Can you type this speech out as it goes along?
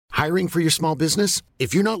Hiring for your small business?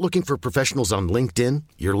 If you're not looking for professionals on LinkedIn,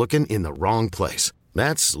 you're looking in the wrong place.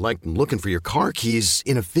 That's like looking for your car keys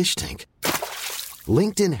in a fish tank.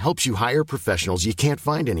 LinkedIn helps you hire professionals you can't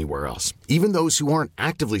find anywhere else, even those who aren't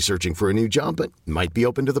actively searching for a new job but might be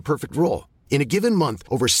open to the perfect role. In a given month,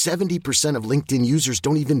 over 70% of LinkedIn users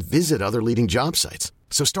don't even visit other leading job sites.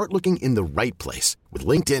 So start looking in the right place. With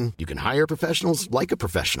LinkedIn, you can hire professionals like a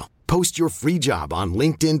professional. Post your free job on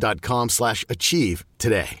linkedin.com/achieve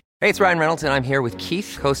today. Hey, it's Ryan Reynolds, and I'm here with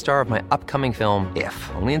Keith, co-star of my upcoming film,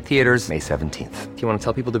 If, only in theaters May 17th. Do you want to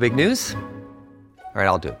tell people the big news? All right,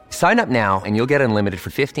 I'll do it. Sign up now and you'll get unlimited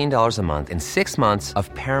for $15 a month and 6 months of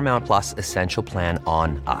Paramount Plus Essential Plan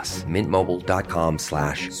on us.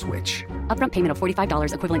 MintMobile.com/switch. Upfront payment of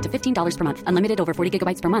 $45 equivalent to $15 per month. Unlimited over 40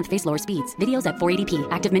 gigabytes per month. Face lower speeds. Videos at 480p.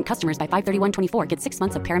 Active Mint customers by 531.24 get 6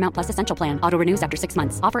 months of Paramount Plus Essential Plan. Auto renews after 6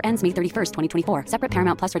 months. Offer ends May 31st, 2024. Separate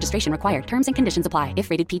Paramount Plus registration required. Terms and conditions apply if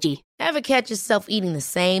rated PG. Ever catch yourself eating the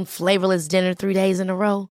same flavorless dinner 3 days in a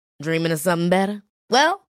row? Dreaming of something better?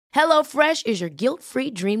 Well, HelloFresh is your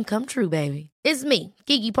guilt-free dream come true, baby. It's me,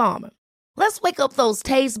 Keke Palmer. Let's wake up those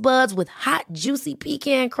taste buds with hot, juicy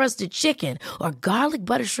pecan-crusted chicken or garlic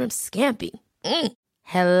butter shrimp scampi.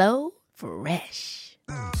 Hello Fresh.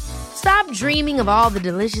 Stop dreaming of all the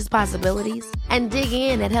delicious possibilities and dig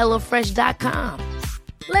in at HelloFresh.com.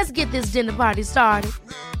 Let's get this dinner party started.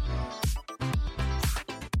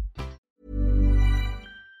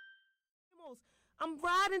 I'm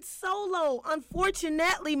riding solo.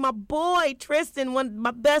 Unfortunately, my boy Tristan,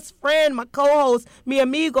 my best friend, my co-host, mi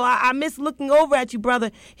amigo, I miss looking over at you,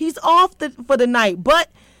 brother. He's off for the night,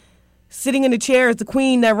 but sitting in the chair is the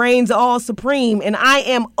queen that reigns all supreme, and I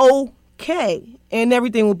am okay, and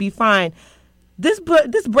everything will be fine. This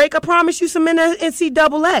break, I promise you some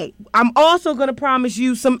NCAA. I'm also going to promise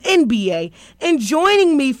you some NBA. And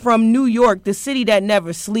joining me from New York, the city that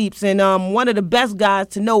never sleeps, and one of the best guys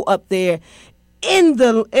to know up there in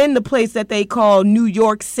the place that they call New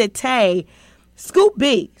York City, Scoop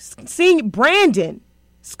B, Senior Brandon,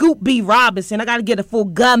 Scoop B Robinson. I got to get a full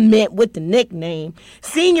government with the nickname.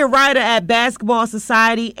 Senior writer at Basketball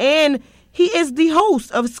Society, and he is the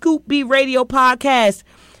host of Scoop B Radio Podcast.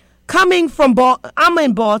 Coming from I'm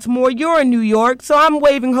in Baltimore, you're in New York, so I'm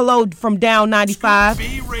waving hello from down 95.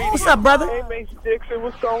 What's up, brother? Hey, Mason Dixon,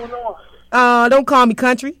 what's going on? Don't call me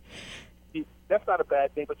country. That's not a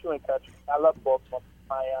bad thing, but you ain't country. I love Baltimore.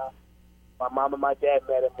 My mom and my dad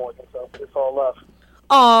met in Morgan, so it's all love.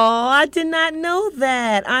 Oh, I did not know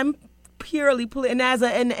that. I'm purely and as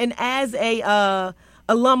a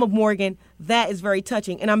alum of Morgan, that is very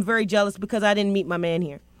touching, and I'm very jealous because I didn't meet my man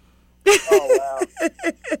here. Oh wow!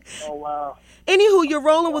 Oh wow! Anywho, you're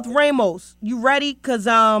rolling with Ramos. You ready? Cause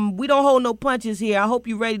we don't hold no punches here. I hope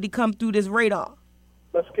you're ready to come through this radar.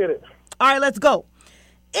 Let's get it. All right, let's go.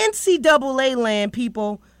 NCAA land,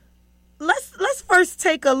 people. Let's first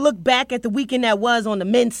take a look back at the weekend that was on the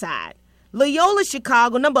men's side. Loyola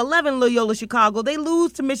Chicago, number 11 Loyola Chicago, they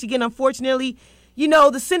lose to Michigan, unfortunately. You know,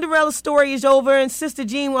 the Cinderella story is over, and Sister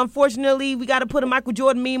Jean, unfortunately, we got to put a Michael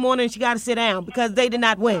Jordan meme on her, and she got to sit down because they did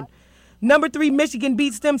not win. Number 3, Michigan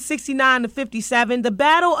beats them 69-57. The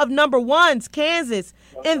battle of number 1s, Kansas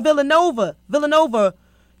and Villanova. Villanova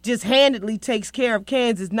just handedly takes care of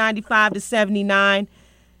Kansas 95-79.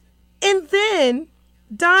 And then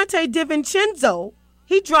Dante DiVincenzo,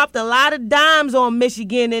 he dropped a lot of dimes on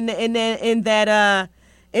Michigan in that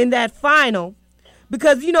final,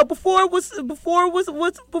 because you know before it was 2, it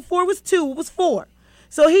was 4.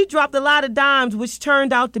 So he dropped a lot of dimes, which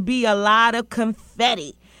turned out to be a lot of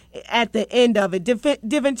confetti at the end of it.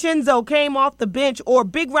 DiVincenzo came off the bench, or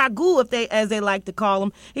Big Ragu, as they like to call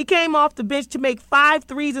him. He came off the bench to make 5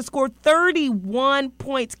 threes and score 31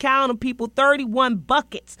 points. Count them, people, 31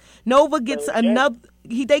 buckets. Nova gets another.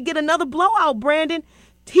 They get another blowout, Brandon.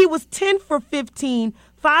 He was 10 for 15,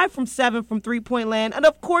 5 from 7 from three-point land, and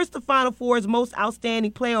of course the Final Four's Most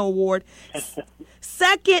Outstanding Player Award.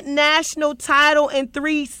 Second national title in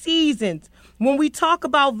 3 seasons. When we talk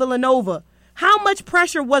about Villanova, how much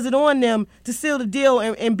pressure was it on them to seal the deal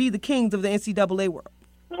and be the kings of the NCAA world?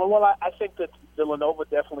 Well, I think that Villanova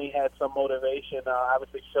definitely had some motivation.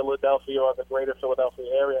 Obviously, Philadelphia, or the greater Philadelphia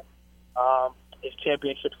area, is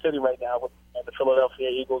championship city right now, with the Philadelphia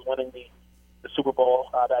Eagles winning the Super Bowl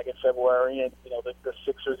back in February, and the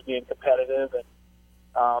Sixers being competitive, and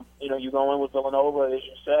you go in with Villanova, as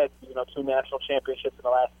you said, 2 national championships in the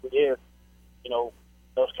last 3 years.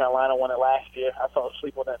 North Carolina won it last year. I fell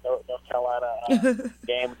asleep on that North Carolina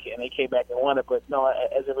game, and they came back and won it. But no,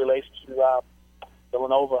 as it relates to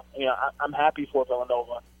Villanova, I'm happy for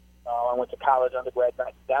Villanova. I went to college undergrad,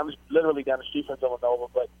 literally down the street from Villanova,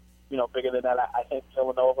 but bigger than that. I think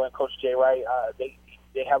Villanova and Coach Jay Wright,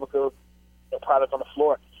 they have a good product on the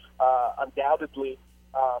floor. Undoubtedly,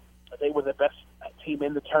 they were the best team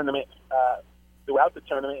in the tournament throughout the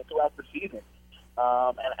tournament and throughout the season.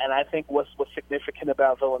 And I think what's significant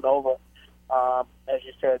about Villanova, as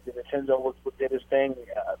you said, DiVincenzo did his thing.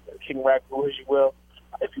 King Rat grew, if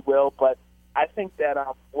you will. But I think that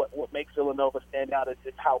what makes Villanova stand out is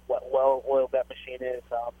just how well-oiled that machine is.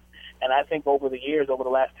 And I think over the years, over the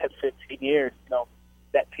last 10, 15 years,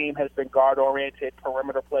 that team has been guard-oriented,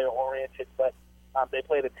 perimeter player-oriented, but they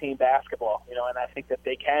play the team basketball, and I think that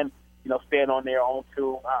they can, stand on their own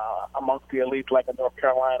too amongst the elites like a North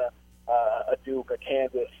Carolina, a Duke, a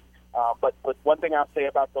Kansas. But one thing I'll say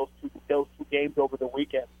about those two games over the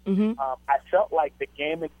weekend, I felt like the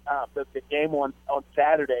game on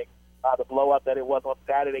Saturday, the blowout that it was on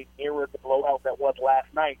Saturday, mirrored the blowout that was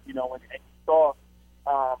last night. And you saw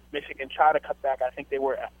Michigan try to cut back. I think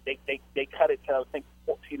they cut it to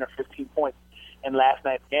 14 or 15 points in last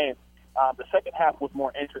night's game. The second half was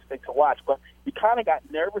more interesting to watch, but we kind of got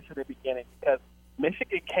nervous in the beginning because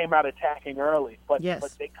Michigan came out attacking early, but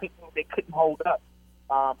they couldn't hold up.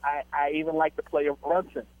 I even like the play of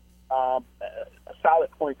Brunson, a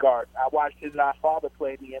solid point guard. I watched his father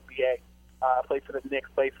play in the NBA, play for the Knicks,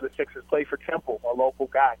 play for the Sixers, play for Temple, a local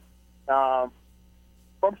guy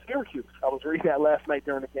from Syracuse. I was reading that last night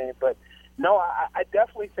during the game, but no, I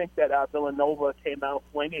definitely think that Villanova came out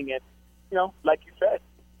swinging, and like you said,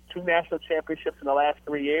 2 national championships in the last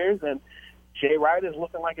 3 years, and Jay Wright is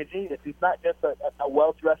looking like a genius. He's not just a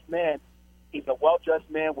well-dressed man. He's a well-dressed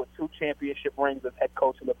man with 2 championship rings as head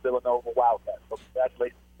coach of the Villanova Wildcats. So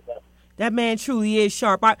congratulations to them. That man truly is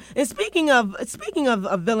sharp. And speaking of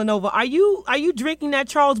Villanova, are you drinking that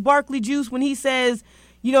Charles Barkley juice when he says,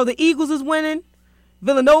 the Eagles is winning,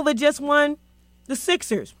 Villanova just won, the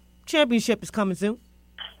Sixers championship is coming soon?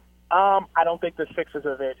 I don't think the Sixers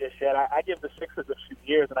are there just yet. I give the Sixers a few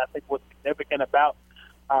years, and I think what's significant about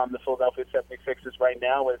the Philadelphia 76ers right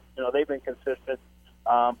now is, they've been consistent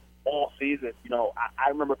all season. I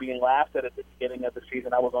remember being laughed at the beginning of the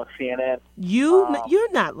season. I was on CNN.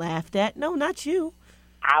 You're not laughed at. No, not you.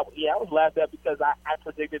 I was laughed at because I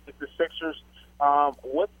predicted that the Sixers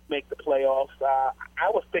would make the playoffs. I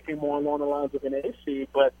was thinking more along the lines of an 8 seed,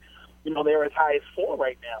 but, they're as high as 4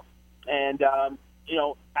 right now. And,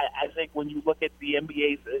 I think when you look at the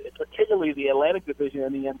NBA's, particularly the Atlantic Division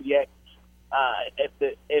in the NBA, if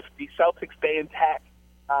the Celtics stay intact,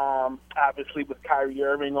 obviously with Kyrie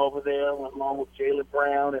Irving over there, along with Jaylen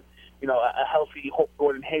Brown, and a healthy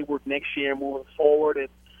Gordon Hayward next year moving forward, and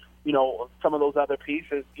some of those other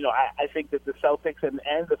pieces, I think that the Celtics and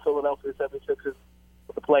the Philadelphia 76ers,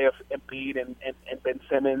 with the play of Embiid and Ben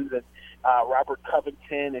Simmons and Robert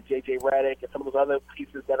Covington and J.J. Redick and some of those other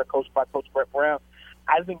pieces that are coached by Coach Brett Brown,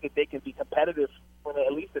 I think that they can be competitive for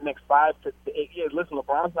at least the next 5 to 8 years. Listen,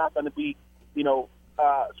 LeBron's not going to be,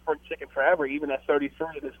 spring chicken forever, even at 33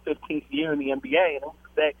 in his 15th year in the NBA. And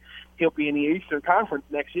that he'll be in the Eastern Conference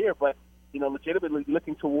next year. But, legitimately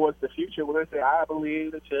looking towards the future, we're going to say, I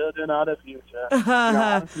believe the children are the future.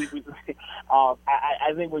 Honestly,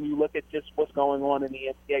 I think when you look at just what's going on in the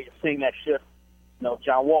NBA, you're seeing that shift.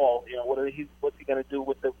 John Wall, what's he going to do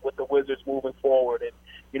with the Wizards moving forward, and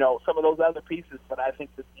some of those other pieces. But I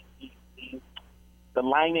think that the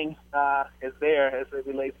lining is there as it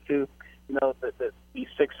relates to the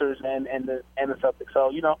Sixers and the Celtics.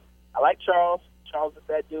 So I like Charles. Charles is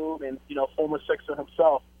that dude, and former Sixer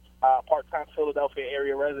himself, part-time Philadelphia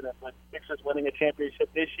area resident. But Sixers winning a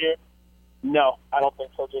championship this year, no, I don't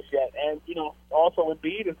think so just yet. And also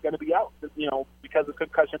Embiid is going to be out, because of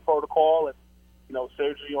concussion protocol and.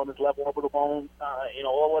 Surgery on his left orbital bone.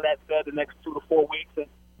 All of that said, the next 2 to 4 weeks, and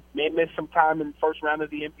may miss some time in the first round of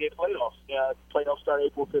the NBA playoffs. Playoffs start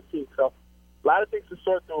April 15th. So a lot of things to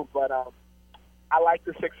sort through, but I like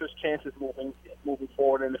the Sixers' chances moving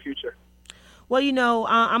forward in the future. Well,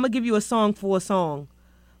 I'm going to give you a song for a song.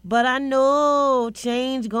 But I know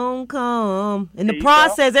change gonna come. In the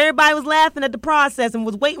process, everybody was laughing at the process and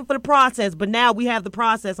was waiting for the process. But now we have the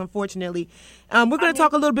process, unfortunately. We're going to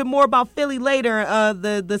talk a little bit more about Philly later,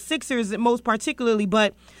 the Sixers most particularly.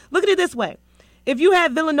 But look at it this way. If you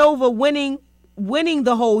had Villanova winning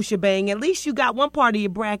the whole shebang, at least you got one part of your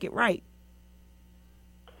bracket right.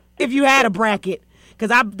 If you had a bracket. Because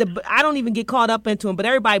I don't even get caught up into them, but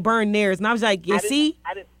everybody burned theirs. And I was like,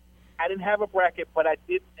 I didn't have a bracket, but I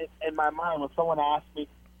did in my mind when someone asked me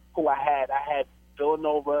who I had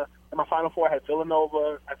Villanova. In my Final Four, I had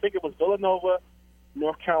Villanova. I think it was Villanova,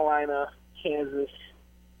 North Carolina, Kansas,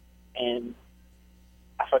 and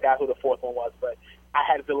I forgot who the fourth one was. But I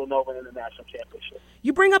had Villanova in the national championship.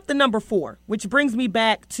 You bring up the number 4, which brings me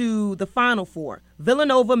back to the Final Four.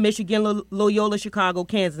 Villanova, Michigan, Loyola, Chicago,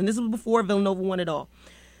 Kansas. And this was before Villanova won it all.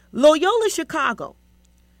 Loyola, Chicago.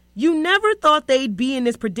 You never thought they'd be in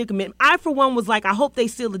this predicament. I, for one, was like, I hope they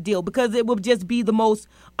seal the deal because it would just be the most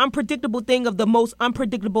unpredictable thing of the most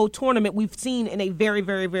unpredictable tournament we've seen in a very,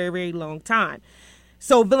 very, very, very long time.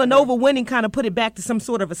 So Villanova winning kind of put it back to some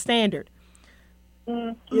sort of a standard.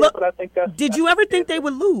 Look, but I think did you ever think they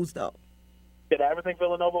would lose, though? Did I ever think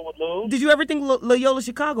Villanova would lose? Did you ever think Loyola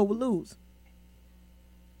Chicago would lose?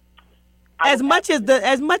 As much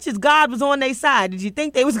as God was on their side, did you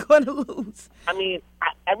think they was going to lose? I mean,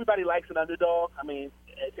 everybody likes an underdog. I mean,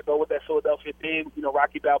 to go with that Philadelphia team,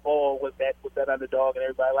 Rocky Balboa was that underdog, and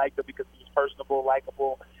everybody liked him because he was personable,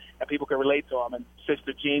 likable, and people could relate to him. And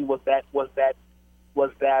Sister Jean was that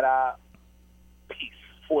piece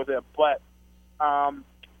for them. But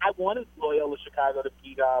I wanted Loyola Chicago to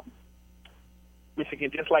beat Michigan,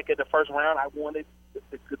 just like in the first round. I wanted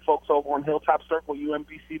the good folks over on Hilltop Circle,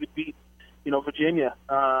 UMBC, to beat Virginia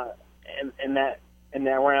in that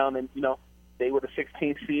round, and they were the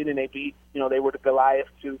 16th seed, and they beat they were the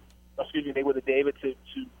they were the David to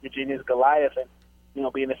Virginia's Goliath,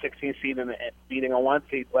 and being the 16th seed and beating a 1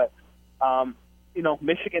 seed. But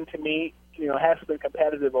Michigan to me has been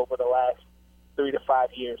competitive over the last 3 to 5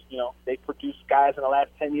 years. They produced guys in the last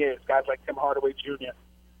 10 years, guys like Tim Hardaway Jr.,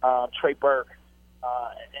 Trey Burke,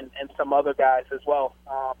 and some other guys as well.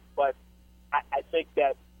 But I think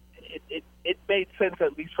that it made sense,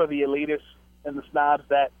 at least for the elitists and the snobs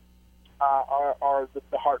that are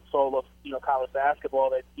the heart and soul of college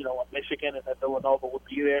basketball, that Michigan and that Villanova would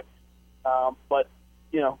be there. But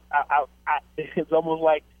it's almost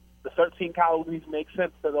like the 13 colonies make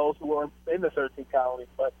sense to those who are in the 13 colonies.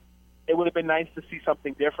 But it would have been nice to see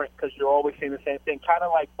something different, because you're always saying the same thing, kind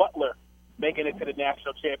of like Butler making it to the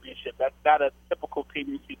national championship. That's not a typical team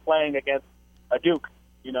you see playing against a Duke,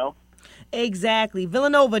 Exactly.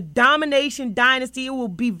 Villanova, domination dynasty. It will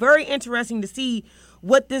be very interesting to see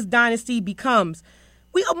what this dynasty becomes.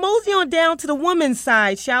 We mosey on down to the women's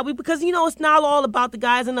side, shall we? Because, it's not all about the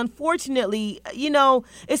guys. And unfortunately,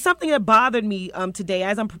 it's something that bothered me today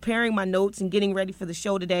as I'm preparing my notes and getting ready for the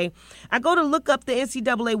show today. I go to look up the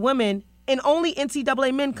NCAA women, and only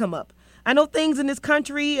NCAA men come up. I know things in this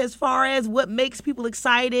country as far as what makes people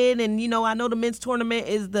excited, and, I know the men's tournament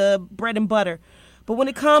is the bread and butter. But when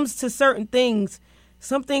it comes to certain things,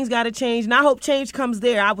 some things got to change, and I hope change comes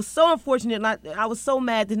there. I was so unfortunate. I was so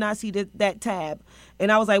mad to not see that tab,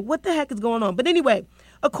 and I was like, what the heck is going on? But anyway,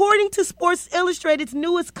 according to Sports Illustrated's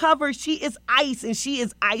newest cover, she is ice, and she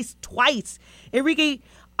is ice twice. Arike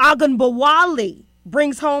Ogunbowale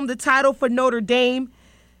brings home the title for Notre Dame.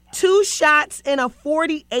 2 shots in a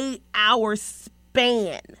 48-hour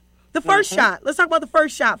span. The first shot. Let's talk about the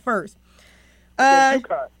first shot first.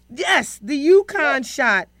 Yes, the UConn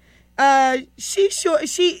shot.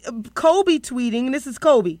 Kobe tweeting, and this is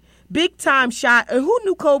Kobe. Big time shot. Who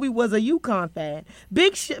knew Kobe was a UConn fan?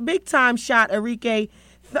 Big time shot, Arike.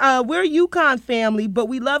 We're a UConn family, but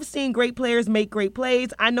we love seeing great players make great plays.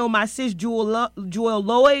 I know my sis Joel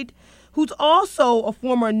Lloyd, who's also a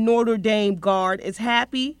former Notre Dame guard, is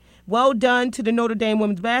happy. Well done to the Notre Dame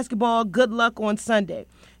women's basketball. Good luck on Sunday.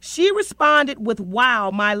 She responded with,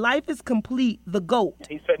 wow, my life is complete, the GOAT.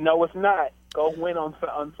 He said, no, it's not. Go win on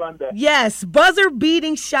Sunday. Yes,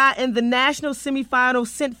 buzzer-beating shot in the national semifinals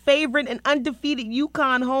sent favorite and undefeated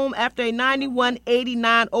UConn home after a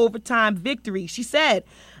 91-89 overtime victory. She said,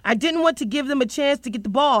 I didn't want to give them a chance to get the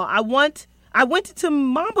ball. I went into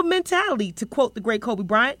Mamba mentality, to quote the great Kobe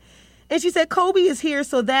Bryant. And she said, Kobe is here,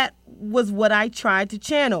 so that was what I tried to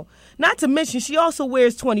channel. Not to mention, she also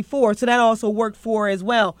wears 24, so that also worked for her as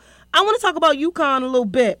well. I want to talk about UConn a little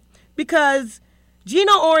bit, because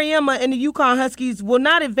Gino Auriemma and the UConn Huskies will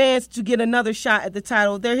not advance to get another shot at the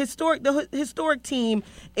title. The historic team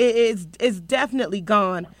is definitely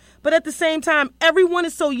gone. But at the same time, everyone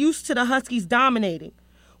is so used to the Huskies dominating.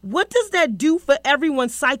 What does that do for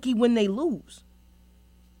everyone's psyche when they lose?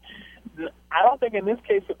 I don't think in this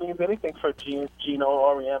case it means anything for Gino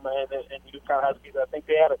Auriemma and UConn Huskies. I think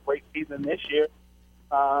they had a great season this year.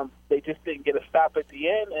 They just didn't get a stop at the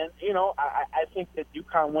end. And, I think that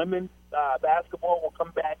UConn women's basketball will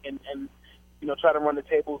come back and try to run the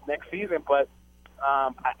tables next season. But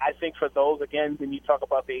I think for those, again, when you talk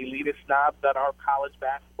about the elitist snobs that are college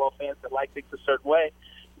basketball fans that like things a certain way,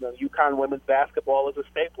 UConn women's basketball is a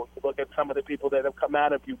staple. You look at some of the people that have come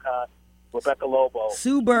out of UConn, Rebecca Lobo,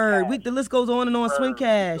 Sue Bird, the list goes on and on. Swing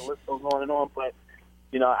Cash. The list goes on and on, but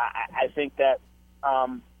I think that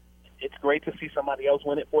it's great to see somebody else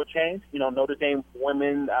win it for a change. Notre Dame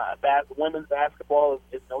women's basketball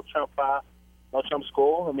is no trump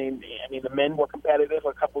school. I mean, the men were competitive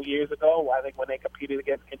a couple years ago. I think when they competed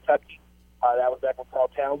against Kentucky, that was back when Carl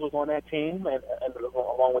Towns was on that team, and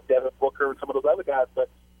along with Devin Booker and some of those other guys. But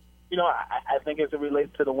I think as it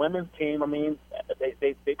relates to the women's team, I mean,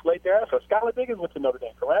 they played there. So Skylar Diggins went to Notre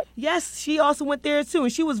Dame, correct? Yes, she also went there too,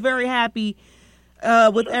 and she was very happy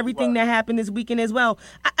with everything that happened this weekend as well.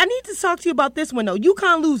 I need to talk to you about this one, though.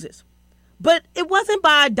 UConn loses, but it wasn't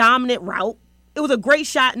by a dominant route. It was a great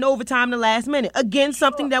shot in overtime in the last minute. Again,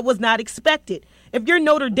 something that was not expected. If you're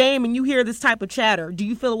Notre Dame and you hear this type of chatter, do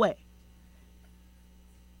you feel away?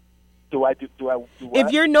 Do I what?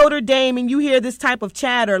 If you're Notre Dame and you hear this type of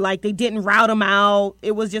chatter, like they didn't route them out,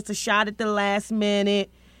 it was just a shot at the last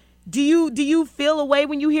minute, do you feel away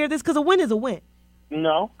when you hear this? Because a win is a win.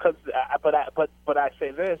 No, but I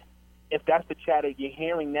say this: if that's the chatter you're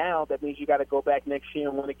hearing now, that means you got to go back next year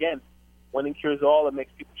and win again. Winning cures all. It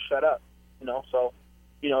makes people shut up. So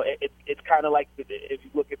it's kind of like if you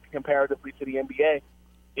look at comparatively to the NBA,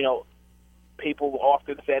 people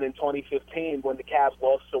often said in 2015 when the Cavs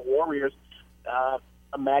lost to Warriors,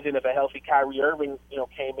 imagine if a healthy Kyrie Irving,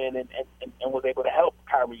 came in and was able to help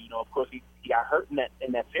Kyrie. Of course he got hurt in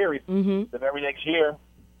that series. Mm-hmm. The very next year,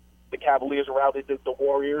 the Cavaliers routed the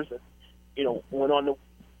Warriors and went on to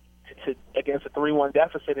against a 3-1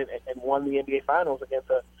 deficit and won the NBA Finals against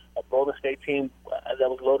a Golden State team that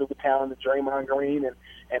was loaded with talent, and Draymond Green and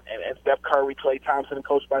Steph Curry, Klay Thompson, and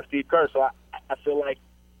coached by Steve Kerr. So I feel like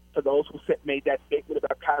for those who made that statement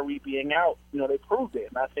about Kyrie being out, they proved it.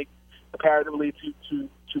 And I think comparatively to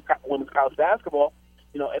women's college basketball,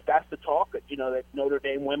 if that's the talk, that Notre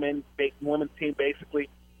Dame women's team basically,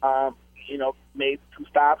 made 2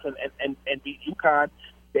 stops and beat UConn,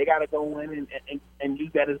 they got to go in and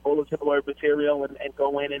use that as bulletin board material and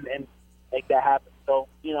go in and make that happen. So,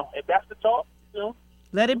 if that's the talk,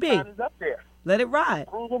 let it be. UConn is up there. Let it ride.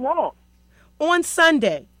 Prove them wrong. On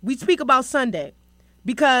Sunday, we speak about Sunday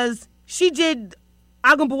because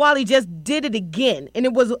Agumbawali just did it again, and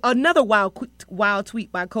it was another wild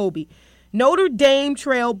tweet by Kobe. Notre Dame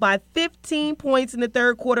trailed by 15 points in the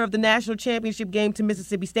third quarter of the national championship game to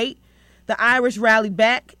Mississippi State. The Irish rallied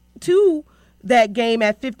back to that game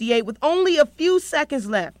at 58 with only a few seconds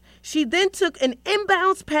left. She then took an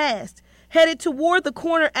inbounds pass, headed toward the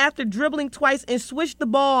corner after dribbling twice and switched the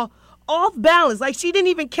ball off balance. Like she didn't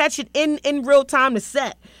even catch it in real time to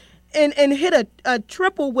set. And hit a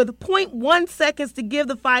triple with 0.1 seconds to give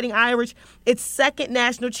the Fighting Irish its second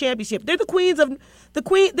national championship. They're the queens of the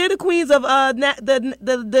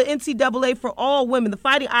NCAA for all women. The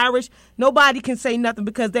Fighting Irish, nobody can say nothing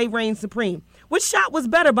because they reign supreme. Which shot was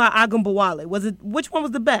better by Agumbawali? Which one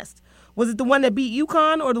was the best? Was it the one that beat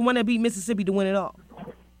UConn or the one that beat Mississippi to win it all?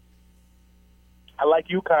 I like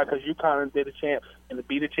UConn because UConn did the champs, and to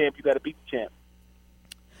beat a champ, you got to beat the champ.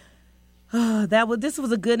 This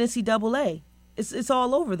was a good NCAA. It's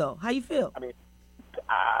all over though. How you feel? I mean,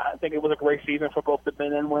 I think it was a great season for both the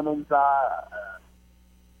men and women's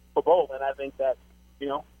for both, and I think that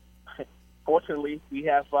fortunately we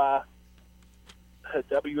have a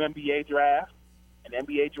WNBA draft, an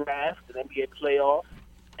NBA draft, an NBA playoff,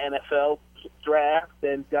 NFL draft,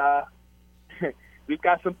 and we've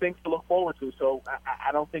got some things to look forward to. So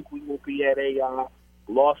I don't think we will be at a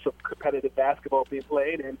loss of competitive basketball being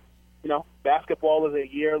played. And basketball is a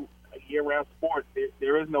year-round sport.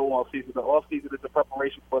 There is no off season. The off season is the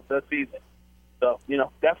preparation for the season. So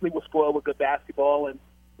definitely we're spoiled with good basketball, and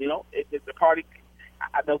it's a party.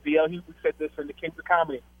 I know DL Hughley said this in the Kings of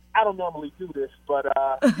Comedy. I don't normally do this, but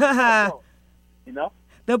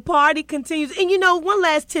the party continues. And one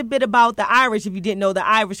last tidbit about the Irish, if you didn't know, the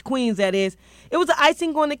Irish Queens, that is, it was the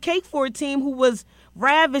icing on the cake for a team who was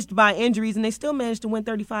ravaged by injuries, and they still managed to win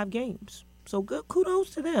 35 games. So good, kudos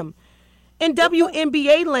to them. In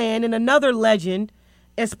WNBA land, and another legend,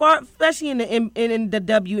 especially in the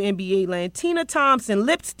WNBA land, Tina Thompson,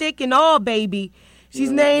 lipstick and all, baby. She's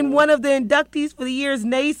named one of the inductees for the year's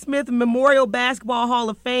Naismith Memorial Basketball Hall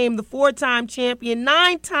of Fame, the 4-time champion,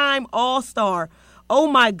 9-time All-Star. Oh,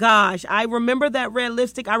 my gosh. I remember that red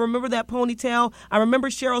lipstick. I remember that ponytail. I remember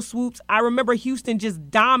Cheryl Swoops. I remember Houston just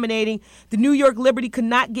dominating. The New York Liberty could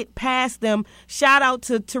not get past them. Shout out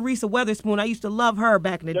to Teresa Weatherspoon. I used to love her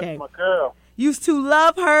back in the day. My girl. Used to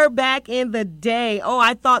love her back in the day. Oh,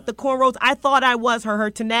 I thought the cornrows, I thought I was her. Her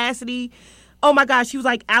tenacity. Oh, my gosh. She was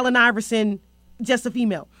like Allen Iverson, just a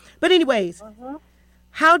female. But anyways,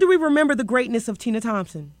 how do we remember the greatness of Tina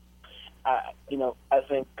Thompson? I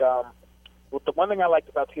think the one thing I liked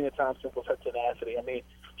about Tina Thompson was her tenacity. I mean,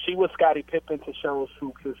 she was Scottie Pippen to Cheryl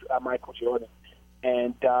Swoops' Michael Jordan.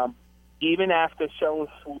 And, even after Cheryl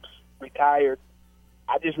Swoops retired,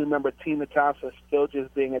 I just remember Tina Thompson still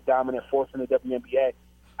just being a dominant force in the WNBA.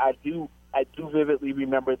 I do vividly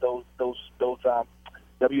remember those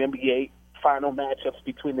WNBA final matchups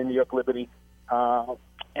between the New York Liberty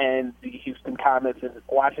and the Houston Comets, and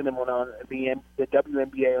watching them on the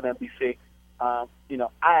WNBA on NBC. I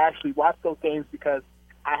actually watched those games because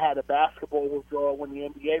I had a basketball withdrawal when the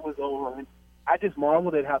NBA was over, and I just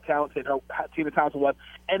marveled at how talented Tina Thompson was.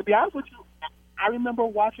 And to be honest with you, I remember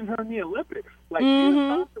watching her in the Olympics. Like, Tina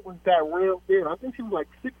Thompson was that real deal. I think she was like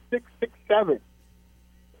 6'6", 6'7".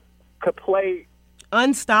 Could play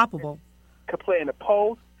unstoppable. Could play in the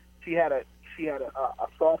post. She had a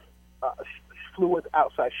soft, fluid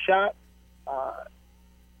outside shot.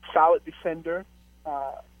 Solid defender.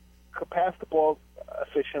 Could pass the ball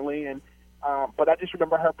efficiently, and but I just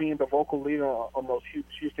remember her being the vocal leader on those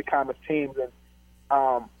Houston Comets teams, and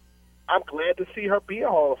I'm glad to see her be a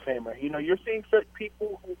Hall of Famer. You're seeing certain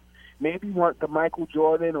people who maybe weren't the Michael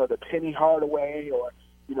Jordan or the Penny Hardaway or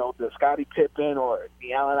the Scottie Pippen or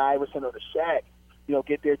the Allen Iverson or the Shaq,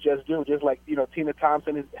 get their just due. Just like Tina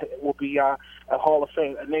Thompson will be a Hall of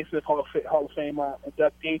Fame, a Naismith Hall of Fame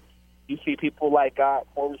inductee. You see people like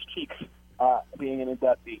Maurice Cheeks being an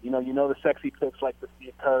inductee. The sexy picks like the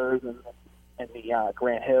Steve Kerrs and the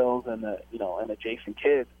Grant Hills and the Jason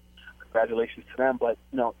Kidds. Congratulations to them. But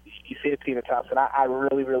you see Tina Thompson. I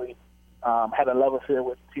really, really had a love affair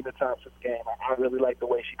with Tina Thompson's game. I really liked the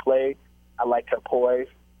way she played. I liked her poise,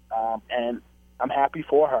 and I'm happy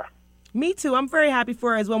for her. Me too. I'm very happy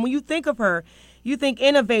for her as well. When you think of her, you think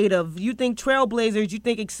innovative, you think trailblazers, you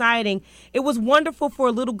think exciting. It was wonderful for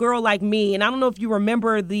a little girl like me, and I don't know if you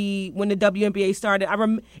remember when the WNBA started.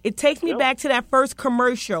 It takes me back to that first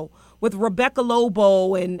commercial with Rebecca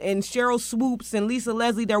Lobo and Cheryl Swoops and Lisa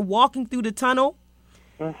Leslie. They're walking through the tunnel.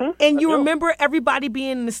 And you remember everybody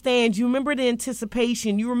being in the stands. You remember the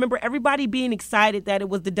anticipation. You remember everybody being excited that it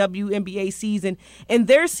was the WNBA season. And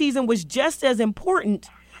their season was just as important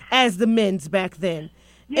as the men's back then.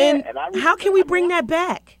 Yeah, and how can we bring that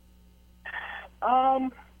back?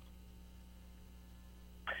 That's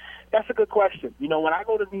a good question. When I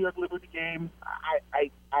go to New York Liberty games,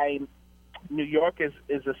 New York is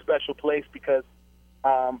a special place because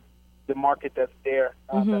the market that's there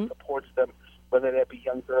that supports them, whether that be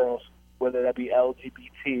young girls, whether that be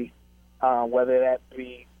LGBT, whether that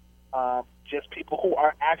be just people who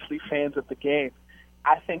are actually fans of the game.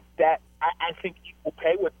 I think equal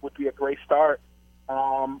pay would be a great start.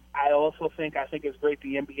 I also think it's great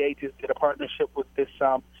the NBA just did a partnership with this.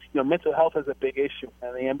 Mental health is a big issue,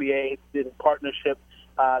 and the NBA did a partnership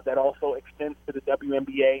that also extends to the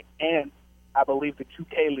WNBA and I believe the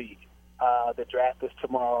 2K League. The draft is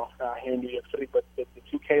tomorrow here in New York City, but the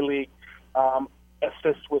 2K League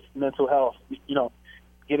assists with mental health,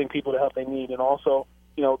 getting people the help they need. And also,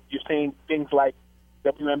 you're seeing things like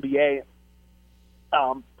WNBA,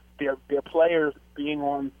 their players being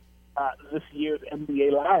on this year's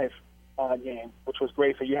NBA Live game, which was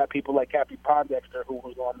great. So you have people like Cappie Pondexter who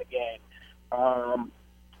was on the game,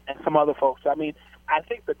 and some other folks. I mean, I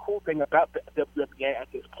think the cool thing about the WNBA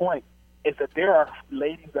at this point is that there are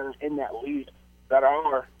ladies that are in that league that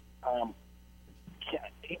are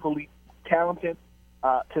equally talented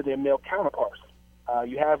to their male counterparts.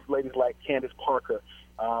 You have ladies like Candace Parker,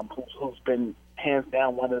 who's been hands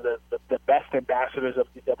down one of the best ambassadors of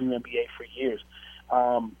the WNBA for years.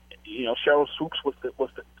 Cheryl Swoops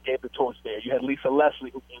gave the torch there. You had Lisa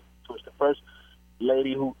Leslie who gave the torch, the first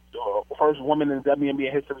lady first woman in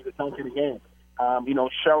WNBA history to dunk in the game.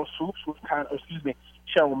 Cheryl Swoops was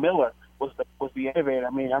Cheryl Miller was the innovator.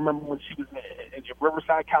 I mean, I remember when she was in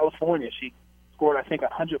Riverside, California, she scored, I think,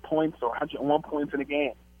 100 points or 101 points in a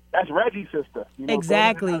game. That's Reggie's sister.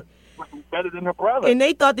 Exactly. Better than her brother. And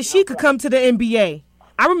they thought that she could come to the NBA.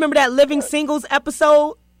 I remember that Living Singles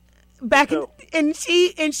episode back and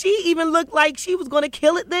she even looked like she was going to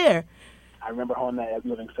kill it there. I remember on that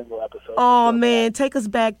Living Single episode. Oh, man, take us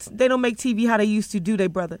back. They don't make TV how they used to, do they,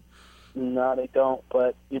 brother? No, they don't.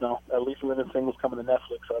 But, at least Living Single's coming to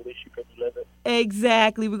Netflix, so at least you can live it.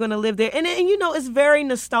 Exactly. We're going to live there. And it's very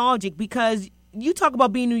nostalgic because you talk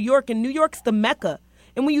about being New York, and New York's the Mecca.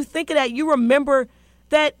 And when you think of that, you remember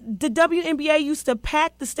that the WNBA used to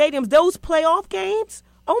pack the stadiums. Those playoff games,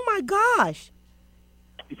 oh, my gosh.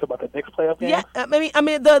 You talk about the Knicks playoff games? Yeah, I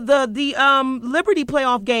mean the Liberty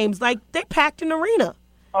playoff games, like they packed an arena.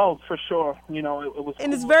 Oh, for sure. It was.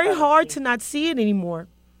 And it's very hard to not see it anymore.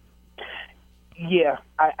 Yeah,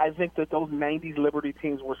 I think that those 90s Liberty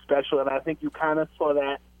teams were special, and I think you kind of saw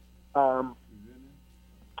that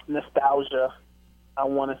nostalgia, I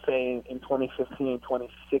want to say, in 2015,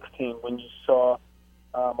 2016, when you saw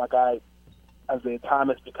my guy Isaiah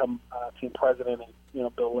Thomas become team president,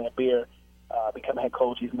 and Bill Laimbeer become head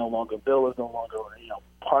coach. He's no longer Bill is no longer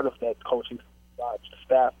part of that coaching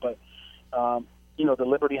staff, but the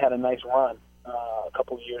Liberty had a nice run a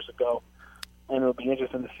couple of years ago, and it'll be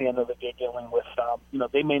interesting to see. I know that they're dealing with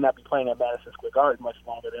they may not be playing at Madison Square Garden much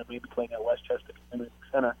longer. They may be playing at Westchester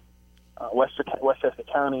Center, Westchester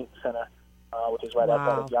County Center, which is right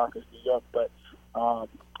outside of Yonkers, New York. But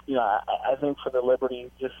I think for the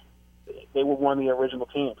Liberty, they were one of the original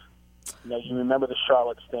teams. You remember the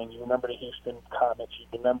Charlotte Sting, you remember the Houston Comets, you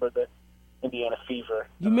remember the Indiana Fever.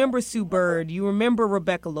 You remember Sue Bird, you remember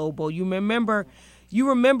Rebecca Lobo, you remember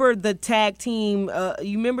the tag team,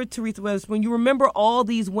 you remember Teresa Weatherspoon, you remember all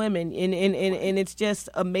these women, and it's just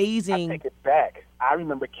amazing. I take it back. I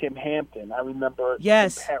remember Kim Hampton. I remember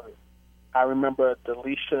Kim Perry. I remember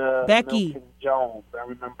Delisha Becky Jones. I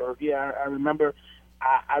remember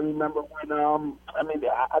I remember when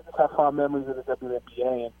I just have fond memories of the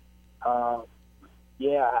WNBA, and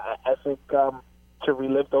I think to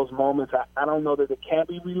relive those moments, I don't know that it can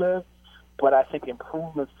be relived, but I think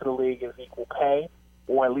improvements to the league is equal pay,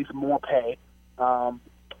 or at least more pay.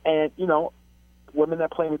 And women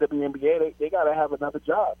that play in the WNBA, they got to have another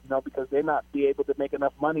job, because they not be able to make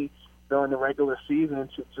enough money during the regular season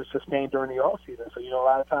to sustain during the off season. So a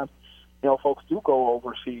lot of times, folks do go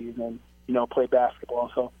overseas and play basketball.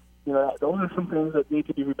 So, those are some things that need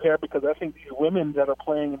to be repaired, because I think these women that are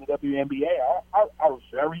playing in the WNBA are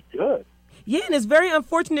very good. Yeah, and it's very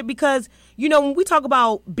unfortunate because, when we talk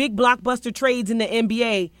about big blockbuster trades in the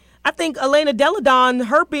NBA, I think Elena Delle Donne,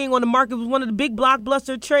 her being on the market, was one of the big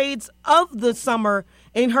blockbuster trades of the summer,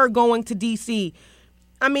 and her going to D.C.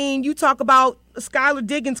 I mean, you talk about Skylar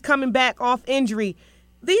Diggins coming back off injury.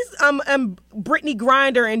 These Brittany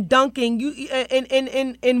Griner and dunking,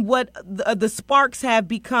 and what the Sparks have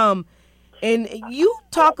become, and you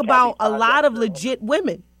talk about a lot of legit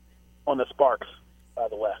women on the Sparks, by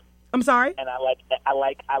the way. I'm sorry. And I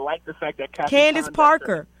like the fact that Candace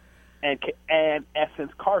Parker and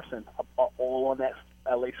Essence Carson are all on that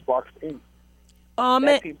LA Sparks team.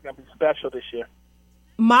 That team's gonna be special this year.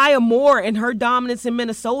 Maya Moore and her dominance in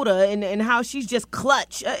Minnesota and how she's just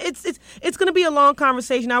clutch. It's going to be a long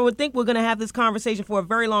conversation. I would think we're going to have this conversation for a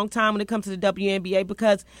very long time when it comes to the WNBA,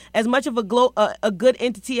 because as much of a good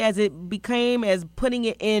entity as it became, as putting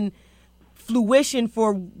it in fruition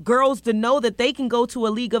for girls to know that they can go to a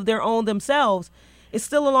league of their own themselves, it's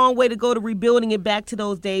still a long way to go to rebuilding it back to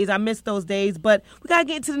those days. I miss those days, but we got to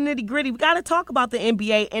get into the nitty-gritty. We got to talk about the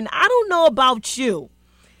NBA, and I don't know about you,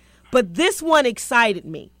 but this one excited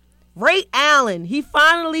me. Ray Allen, he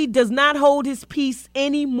finally does not hold his peace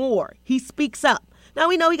anymore. He speaks up. Now,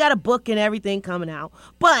 we know he got a book and everything coming out,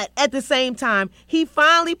 but at the same time, he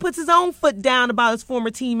finally puts his own foot down about his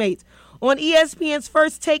former teammates. On ESPN's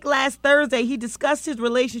First Take last Thursday, he discussed his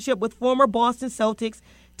relationship with former Boston Celtics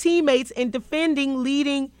teammates in defending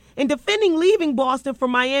leaving Boston for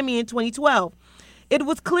Miami in 2012. It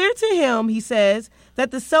was clear to him, he says,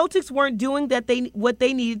 that the Celtics weren't doing what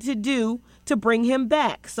they needed to do to bring him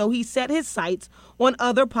back, so he set his sights on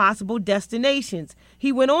other possible destinations.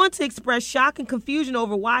 He went on to express shock and confusion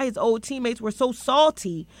over why his old teammates were so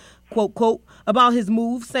salty, quote, quote, about his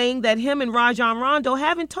move, saying that him and Rajon Rondo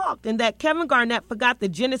haven't talked and that Kevin Garnett forgot the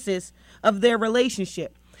genesis of their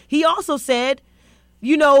relationship. He also said,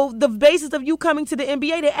 the basis of you coming to the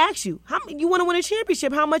NBA, they ask you, you want to win a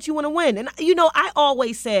championship, how much you want to win? And, I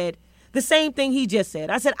always said the same thing he just said.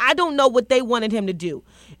 I said, I don't know what they wanted him to do.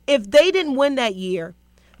 If they didn't win that year,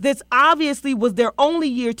 this obviously was their only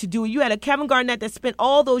year to do it. You had a Kevin Garnett that spent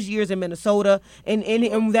all those years in Minnesota and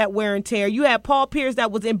in that wear and tear. You had Paul Pierce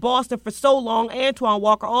that was in Boston for so long, Antoine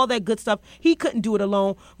Walker, all that good stuff. He couldn't do it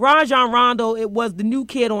alone. Rajon Rondo, it was the new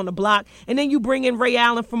kid on the block. And then you bring in Ray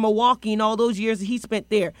Allen from Milwaukee and all those years that he spent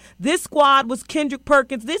there. This squad was Kendrick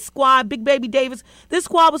Perkins. This squad, Big Baby Davis, this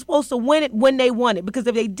squad was supposed to win it when they won it. Because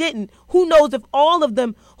if they didn't, who knows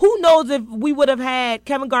if we would have had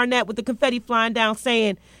Kevin Garnett with the confetti flying down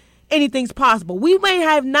saying, anything's possible. We may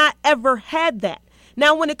have not ever had that.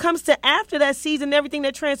 Now, when it comes to after that season, everything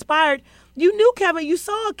that transpired, you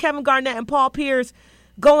saw Kevin Garnett and Paul Pierce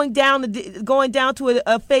going down to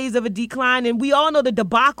a phase of a decline, and we all know the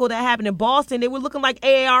debacle that happened in Boston. They were looking like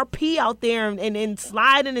AARP out there and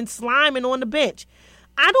sliding and sliming on the bench.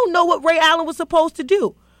 I don't know what Ray Allen was supposed to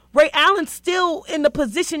do. Ray Allen's still in the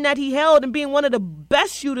position that he held and being one of the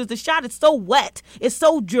best shooters. The shot is so wet. It's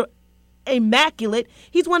so immaculate.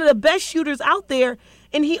 He's one of the best shooters out there,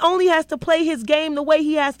 and he only has to play his game the way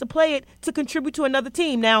he has to play it to contribute to another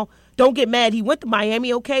team. Now, don't get mad. He went to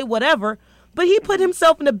Miami, okay, whatever. But he put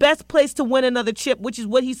himself in the best place to win another chip, which is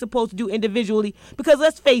what he's supposed to do individually. Because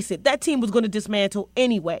let's face it, that team was going to dismantle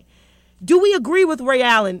anyway. Do we agree with Ray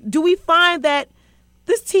Allen? Do we find that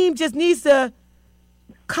this team just needs to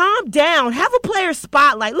calm down, have a player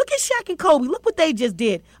spotlight? Look at Shaq and Kobe. Look what they just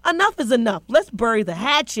did. Enough is enough. Let's bury the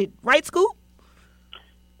hatchet. Right, Scoop?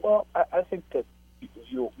 Well, I think that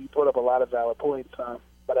you put up a lot of valid points,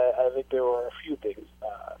 but I think there were a few things.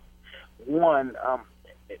 One,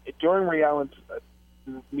 during Ray Allen's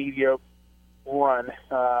media run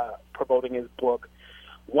promoting his book,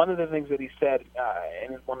 one of the things that he said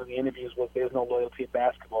in one of the interviews was there's no loyalty in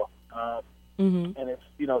basketball. And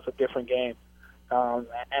it's a different game.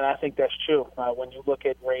 And I think that's true. When you look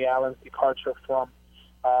at Ray Allen's departure from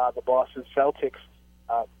the Boston Celtics,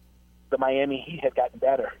 the Miami Heat had gotten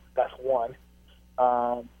better. That's one.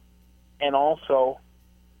 And also,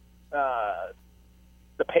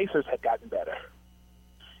 the Pacers had gotten better.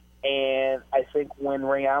 And I think when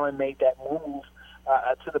Ray Allen made that move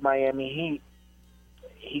to the Miami Heat,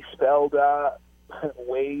 he spelled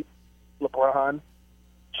Wade, LeBron,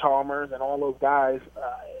 Chalmers, and all those guys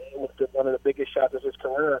with one of the biggest shots of his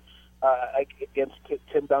career against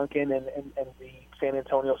Tim Duncan and the San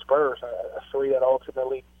Antonio Spurs, a story that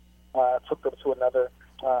ultimately took them to another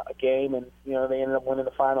game, and they ended up winning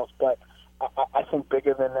the finals. But I think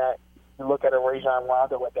bigger than that, you look at a Rajon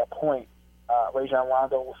Rondo at that point. Rajon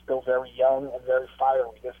Rondo was still very young and very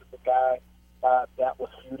fiery. This is the guy that was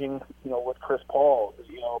feuding, with Chris Paul,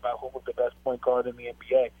 about who was the best point guard in the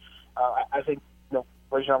NBA. I think,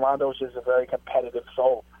 Rajon Rondo is just a very competitive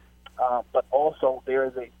soul. But also there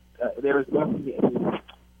is definitely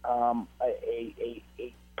a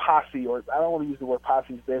posse, or I don't want to use the word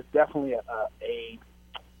posse. There's definitely a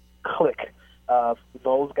clique of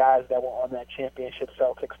those guys that were on that championship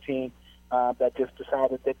Celtics team that just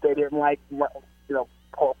decided that they didn't like, Ray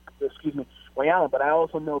Allen. But I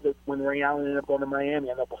also know that when Ray Allen ended up going to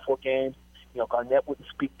Miami, I know before games, Garnett wouldn't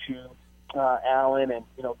speak to Allen, and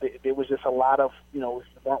there was just a lot of if you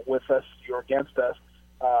weren't with us, you're against us,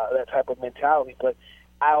 that type of mentality. But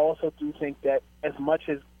I also do think that as much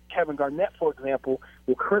as Kevin Garnett, for example,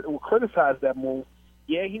 will criticize that move,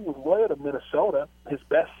 yeah, he was loyal to Minnesota. His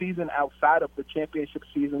best season outside of the championship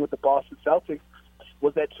season with the Boston Celtics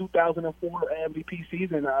was that 2004 MVP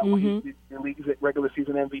season when he was the league's regular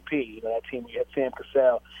season MVP. That team, you had Sam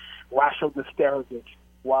Cassell, Rashod Nesterovic,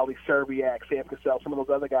 Wally Serbiak, Sam Cassell, some of those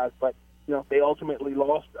other guys. But they ultimately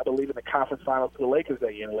lost, I believe, in the conference finals to the Lakers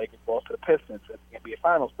that year, and the Lakers lost to the Pistons in the NBA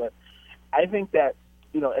Finals. But I think that,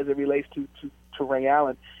 as it relates to Ray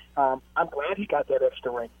Allen, I'm glad he got that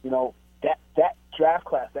extra ring. That draft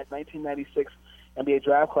class, that 1996 NBA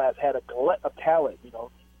draft class, had a glut of talent. He's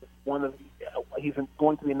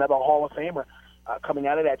going to be another Hall of Famer coming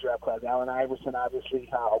out of that draft class. Allen Iverson, obviously,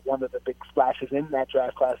 one of the big splashes in that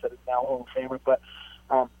draft class that is now a Hall of Famer. But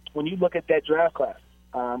when you look at that draft class,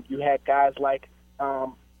 you had guys like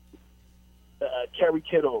Kerry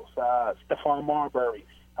Kittles, Stephon Marbury,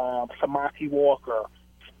 Samaki Walker,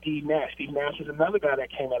 Steve Nash. Steve Nash is another guy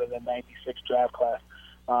that came out of the 96 draft class.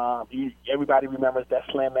 Everybody remembers that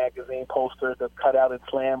Slam magazine poster, the cutout in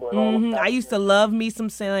Slam. With all I used to love me some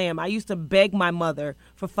Slam. I used to beg my mother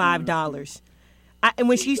for $5. And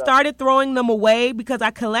when she started throwing them away, because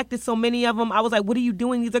I collected so many of them, I was like, what are you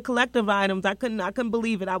doing? These are collective items. I couldn't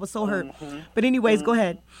believe it. I was so hurt. But anyways, go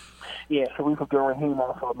ahead. Yeah, Sharif Abdul-Rahim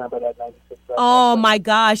also remember that 96. Oh, my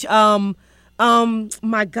gosh.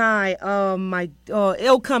 My guy,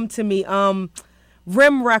 it'll come to me.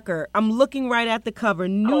 Rim Wrecker. I'm looking right at the cover.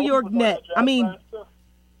 New York Nets.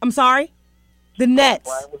 I'm sorry? The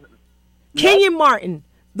Nets. Kenyon Martin.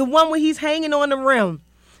 The one where he's hanging on the rim.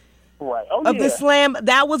 Right. The Slam.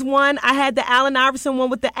 That was one. I had the Allen Iverson one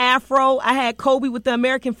with the afro. I had Kobe with the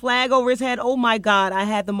American flag over his head. Oh, my God. I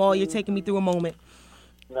had them all. You're taking me through a moment.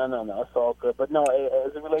 No. It's all good. But, no,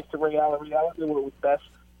 as it relates to Ray Allen did what was best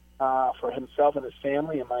for himself and his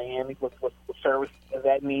family in Miami with service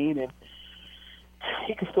that need. And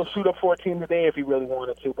he could still shoot up for a team today if he really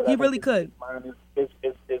wanted to. But he really could. His mind is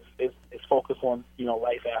focused on,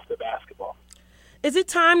 life after basketball. Is it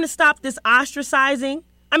time to stop this ostracizing?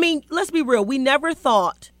 I mean, let's be real. We never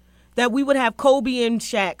thought that we would have Kobe and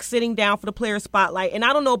Shaq sitting down for the player spotlight. And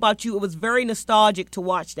I don't know about you, it was very nostalgic to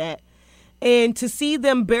watch that. And to see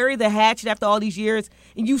them bury the hatchet after all these years,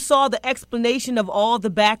 and you saw the explanation of all the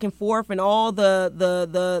back and forth and all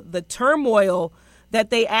the turmoil that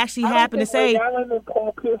they actually happened to say. I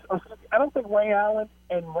don't think Ray Allen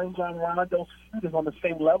and Rajon Rondo's feud is on the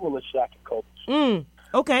same level as Shaq and Kobe.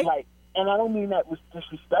 Okay. And I don't mean that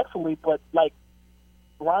disrespectfully, but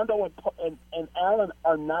Rondo and Allen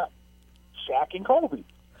are not Shaq and Kobe.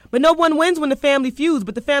 But no one wins when the family feuds.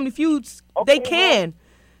 But the family feuds, they can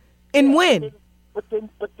and win. But then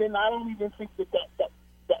I don't even think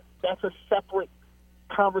that's a separate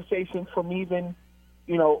conversation from even,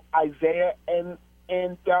 Isaiah and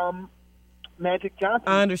Magic Johnson.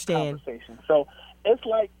 I understand. Conversation. So it's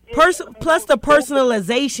like plus the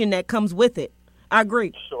personalization that comes with it. I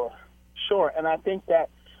agree. Sure, and I think that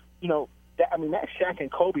that Shaq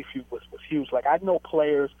and Kobe feud was huge. Like I know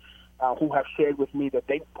players who have shared with me that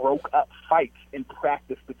they broke up fights in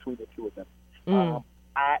practice between the two of them.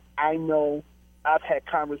 I know I've had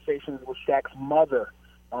conversations with Shaq's mother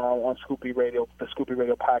on Scoopy Radio, the Scoopy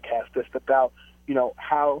Radio podcast, just about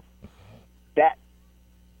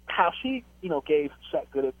how she gave Shaq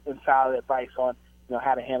good and solid advice on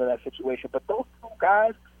how to handle that situation. But those two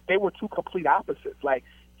guys, they were two complete opposites. Like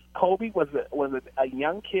Kobe was a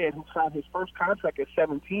young kid who signed his first contract at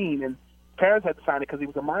 17, and parents had to sign it because he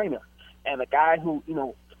was a minor. And a guy who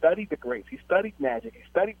studied the greats, he studied Magic, he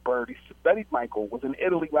studied Bird, he studied Michael, was in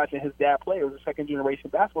Italy watching his dad play. He was a second-generation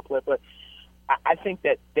basketball player. But I think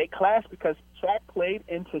that they clashed because Shaq played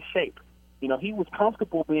into shape. He was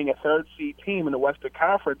comfortable being a third-seed team in the Western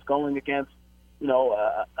Conference going against,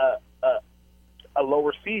 a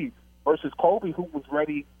lower seed versus Kobe, who was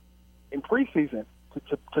ready in preseason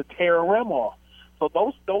to tear a rim off. So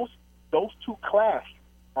those two clashed,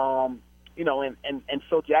 and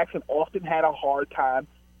Phil Jackson often had a hard time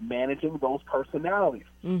managing those personalities.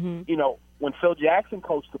 Mm-hmm. When Phil Jackson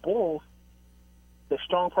coached the Bulls, the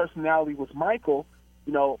strong personality was Michael.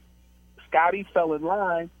 Scottie fell in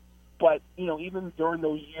line, but even during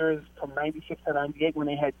those years from '96 to '98 when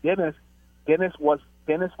they had Dennis was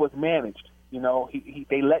managed.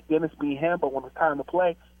 They let Dennis be him, but when it was time to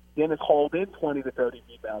play, Dennis hauled in 20 to 30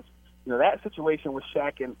 rebounds. That situation with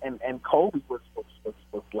Shaq and Kobe was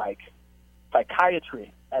like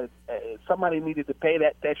psychiatry. Somebody needed to pay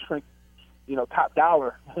that shrink, top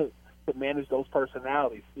dollar to manage those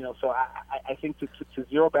personalities. So I think to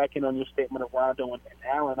zero back in on your statement of Rondo and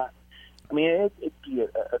Allen, it'd be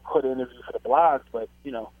a good interview for the blogs, but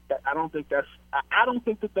I don't think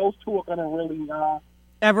that those two are going to really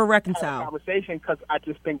ever reconcile have a conversation, because I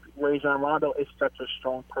just think Rajon Rondo is such a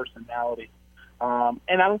strong personality, and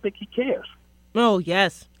I don't think he cares. Oh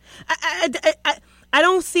yes, I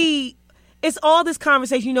don't see. It's all this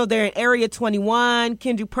conversation. They're in Area 21,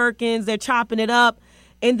 Kendrick Perkins. They're chopping it up,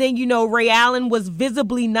 and then Ray Allen was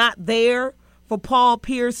visibly not there for Paul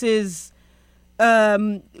Pierce's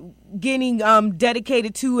getting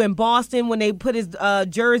dedicated to in Boston when they put his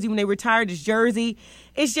jersey, when they retired his jersey.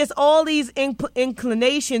 It's just all these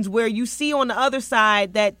inclinations where you see on the other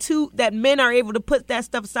side that men are able to put that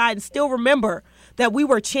stuff aside and still remember that we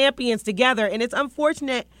were champions together. And it's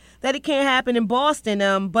unfortunate that it can't happen in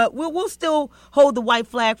Boston, but we'll still hold the white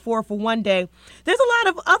flag for one day. There's a lot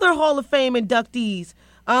of other Hall of Fame inductees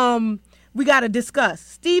we got to discuss.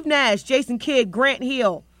 Steve Nash, Jason Kidd, Grant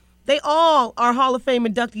Hill. They all are Hall of Fame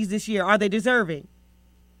inductees this year. Are they deserving?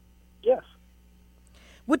 Yes.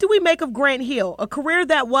 What do we make of Grant Hill? A career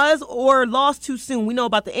that was or lost too soon. We know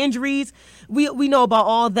about the injuries. We know about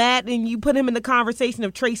all that. And you put him in the conversation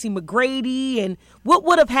of Tracy McGrady. And what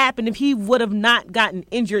would have happened if he would have not gotten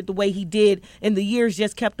injured the way he did and the years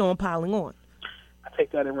just kept on piling on? I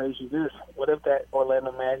take that and raise you this. What if that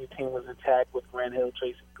Orlando Magic team was intact with Grant Hill,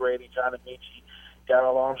 Tracy McGrady, John Amici,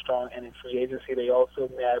 Darrell Armstrong, and in free agency they also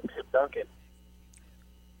nabbed Tim Duncan?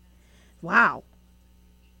 Wow.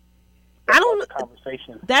 That's a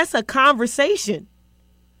conversation. That's a conversation.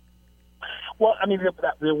 Well,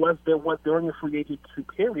 there was during the free agency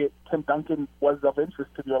period, Tim Duncan was of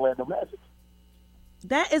interest to the Orlando Magic.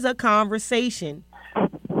 That is a conversation.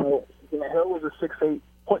 Hill was a 6'8"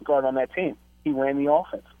 point guard on that team. He ran the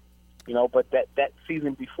offense, But that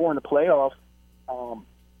season before in the playoffs,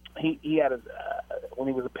 he had when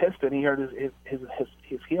he was a Piston, he hurt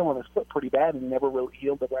his heel on his foot pretty bad, and he never really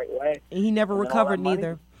healed the right way. And he never recovered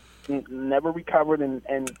neither. He never recovered,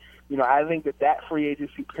 and I think that free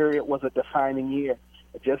agency period was a defining year.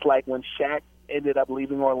 Just like when Shaq ended up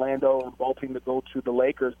leaving Orlando and bolting to go to the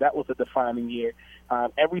Lakers, that was a defining year.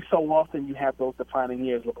 Every so often you have those defining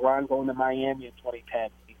years. LeBron going to Miami in 2010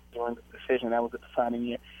 during the decision, that was a defining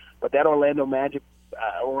year. But that Orlando Magic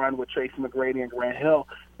run with Tracy McGrady and Grant Hill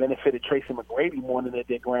benefited Tracy McGrady more than it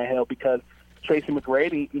did Grant Hill, because Tracy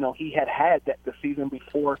McGrady, he had that the season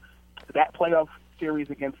before that playoff series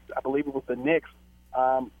against, I believe it was the Knicks.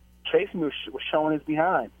 Tracy was showing his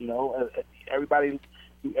behind. Everybody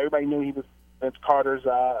knew he was Vince Carter's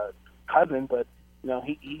cousin, but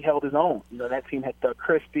he held his own. That team had Doug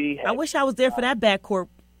Christie. I wish I was there for that backcourt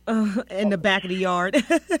in the back of the yard.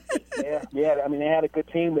 yeah. They had a good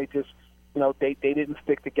team. They just they didn't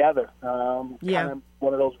stick together. Kind of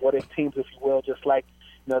one of those what-if teams, if you will, just like,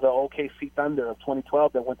 the OKC Thunder of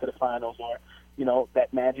 2012 that went to the finals, or,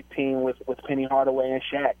 that Magic team with Penny Hardaway and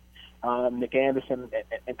Shaq, Nick Anderson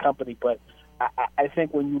and company. But I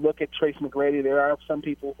think when you look at Tracy McGrady, there are some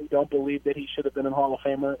people who don't believe that he should have been a Hall of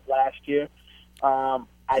Famer last year.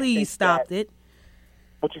 Please stop it.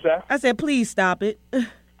 What you say? I said, please stop it.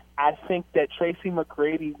 I think that Tracy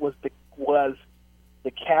McGrady was the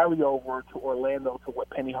carryover to Orlando to what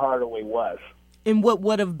Penny Hardaway was. And what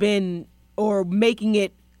would have been, or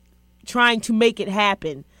trying to make it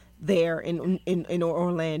happen there in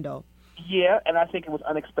Orlando. Yeah, and I think it was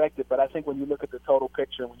unexpected, but I think when you look at the total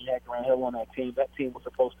picture, when you had Grant Hill on that team was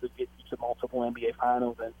supposed to get you to multiple NBA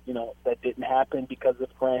Finals, and, that didn't happen because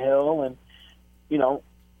of Grant Hill and,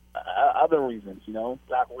 other reasons.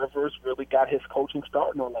 Doc Rivers really got his coaching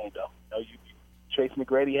start in Orlando. Tracy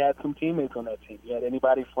McGrady had some teammates on that team. You had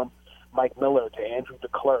anybody from Mike Miller to Andrew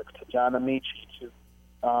DeClercq to John Amici to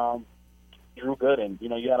Drew Gooden.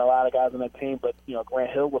 You had a lot of guys on that team, but,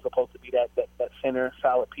 Grant Hill was supposed to be that center,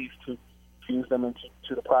 solid piece to fuse them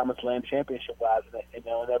into the promised land championship-wise, and it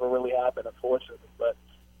never really happened, unfortunately. But,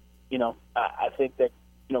 I think that,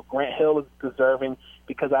 Grant Hill is deserving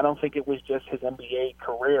because I don't think it was just his NBA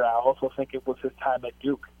career. I also think it was his time at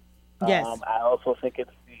Duke. Yes. I also think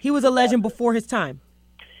he was a legend before his time.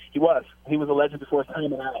 He was a legend before his time,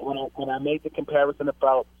 and when I made the comparison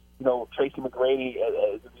about, Tracy McGrady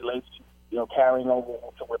as it relates to, carrying over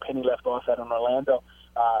to where Penny left off at in Orlando,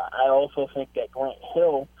 I also think that Grant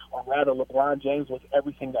Hill, or rather LeBron James, was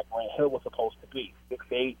everything that Grant Hill was supposed to be.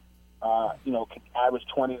 6'8", can average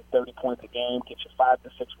 20 to 30 points a game, get you 5 to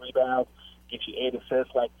 6 rebounds, get you 8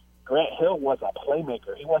 assists. Like, Grant Hill was a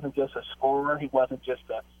playmaker. He wasn't just a scorer. He wasn't just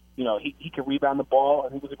he could rebound the ball,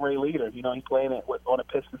 and he was a great leader. He played on a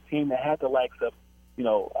Pistons team that had the likes of,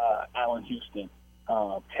 Allen Houston,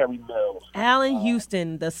 Terry Mills. Allen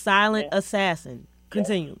Houston, the silent assassin.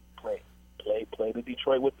 Continue. Played in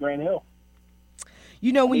Detroit with Grant Hill.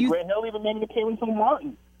 Grant Hill even made an appearance on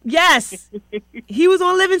Martin. Yes. He was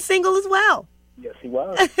on Living Single as well. Yes, he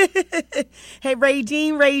was. Hey, Ray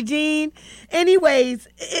Jean. Anyways,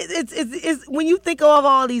 it's when you think of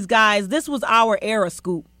all these guys, this was our era,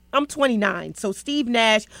 Scoop. I'm 29, so Steve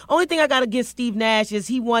Nash. Only thing I got against Steve Nash is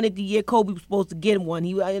he wanted the year Kobe was supposed to get one.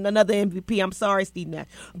 He another MVP. I'm sorry, Steve Nash.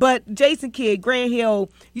 But Jason Kidd, Grant Hill.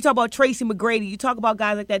 You talk about Tracy McGrady. You talk about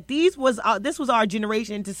guys like that. This was our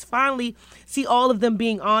generation. To finally see all of them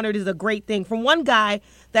being honored is a great thing. From one guy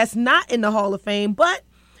that's not in the Hall of Fame, but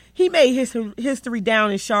he made history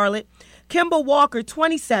down in Charlotte. Kemba Walker,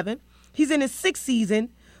 27. He's in his 6th season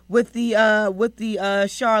with the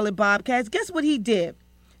Charlotte Bobcats. Guess what he did?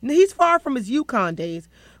 Now, he's far from his UConn days,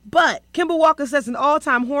 but Kemba Walker sets an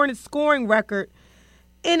all-time Hornets scoring record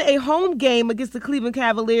in a home game against the Cleveland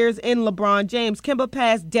Cavaliers in LeBron James. Kemba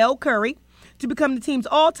passed Del Curry to become the team's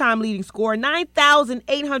all-time leading scorer,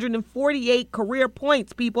 9,848 career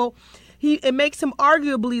points, people. It makes him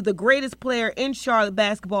arguably the greatest player in Charlotte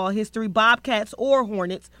basketball history, Bobcats or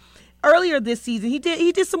Hornets. Earlier this season, he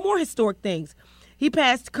did some more historic things. He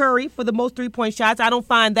passed Curry for the most three-point shots. I don't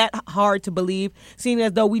find that hard to believe, seeing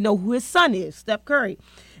as though we know who his son is, Steph Curry,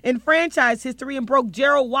 in franchise history, and broke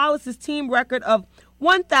Gerald Wallace's team record of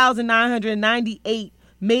 1,998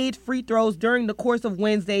 made free throws during the course of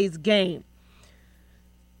Wednesday's game.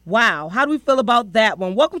 Wow. How do we feel about that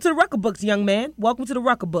one? Welcome to the Record Books, young man. Welcome to the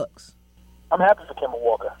Record Books. I'm happy for Kemba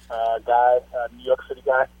Walker. New York City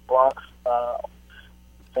guy, Bronx,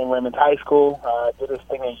 St. Raymond High School, did his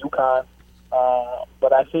thing in UConn.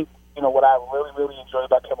 But I think, what I really, really enjoy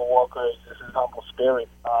about Kemba Walker is his humble spirit,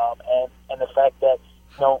 and the fact that,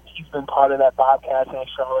 he's been part of that Bobcats and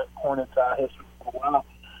Charlotte Hornets history for a while.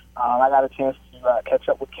 I got a chance to catch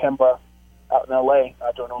up with Kemba out in L.A.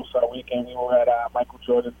 During All-Star Weekend. We were at Michael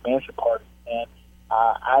Jordan's mansion party, and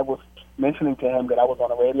I was mentioning to him that I was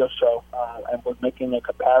on a radio show and was making a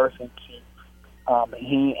comparison to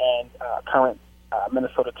he and current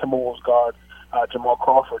Minnesota Timberwolves guard Jamal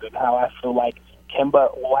Crawford, and how I feel like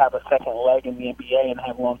Kemba will have a second leg in the NBA and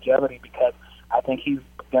have longevity because I think he's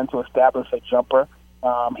begun to establish a jumper.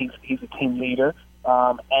 He's a team leader,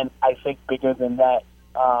 and I think bigger than that,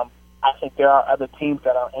 I think there are other teams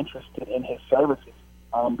that are interested in his services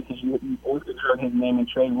because you also heard his name in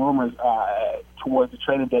trade rumors towards the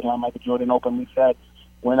trading deadline. Michael Jordan openly said,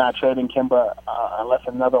 "We're not trading Kemba unless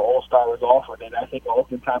another All-Star is offered," and I think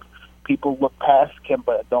oftentimes people look past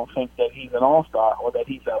Kemba, don't think that he's an all-star or that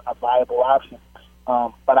he's a viable option.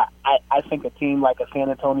 But I think a team like a San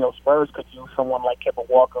Antonio Spurs could use someone like Kemba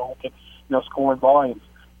Walker who can, score in volumes.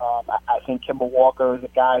 I think Kemba Walker is a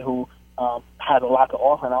guy who has a lot to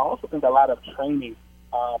offer, and I also think a lot of training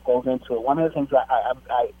goes into it. One of the things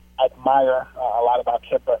I admire a lot about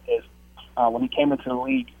Kemba is when he came into the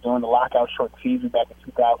league during the lockout short season back in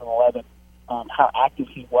 2011, how active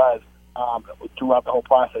he was throughout the whole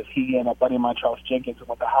process. He and a buddy of mine, Charles Jenkins, who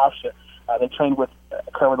went to Hofstra, they trained with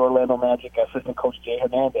current Orlando Magic assistant coach Jay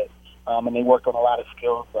Hernandez, and they worked on a lot of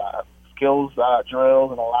skills drills,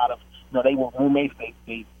 and a lot of, they were roommates.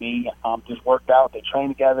 They just worked out. They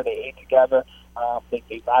trained together. They ate together. They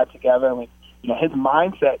vibed together. I mean, his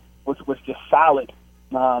mindset was just solid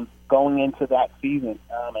going into that season.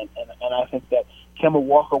 And I think that Kemba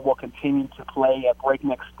Walker will continue to play at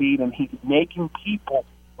breakneck speed, and he's making people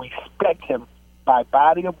respect him by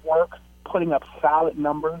body of work, putting up solid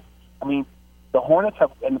numbers. I mean, the Hornets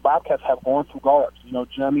and the Bobcats have gone through guards.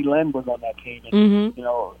 Jeremy Lin was on that team. And,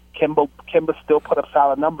 Kemba still put up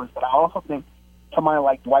solid numbers. But I also think somebody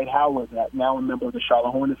like Dwight Howard, that now a member of the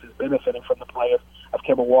Charlotte Hornets, is benefiting from the players of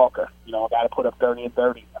Kemba Walker. A guy that put up 30 and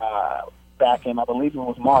 30 back in, I believe it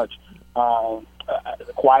was March.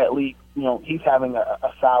 Quietly, he's having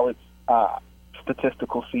a solid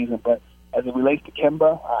statistical season. But as it relates to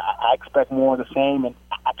Kemba, I expect more of the same. And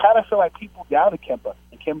I kind of feel like people doubted Kemba.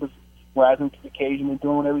 And Kemba's rising to the occasion and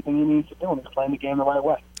doing everything he needs to do, and he's playing the game the right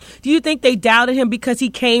way. Do you think they doubted him because he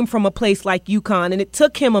came from a place like UConn, and it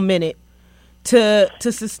took him a minute to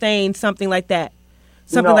sustain something like that,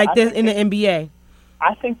 like this in the NBA?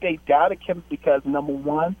 I think they doubted him because, number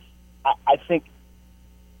one, I think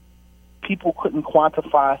people couldn't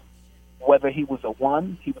quantify whether he was a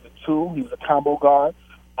 1, he was a 2, he was a combo guard.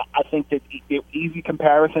 I think that easy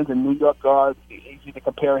comparisons in New York guards, it's easy to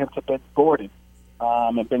compare him to Ben Gordon.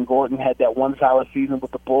 And Ben Gordon had that one solid season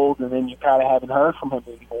with the Bulls, and then you kind of haven't heard from him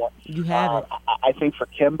anymore. You haven't. I think for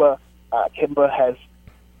Kemba, Kemba has.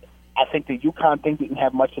 I think the UConn thing didn't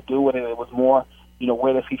have much to do with it. It was more,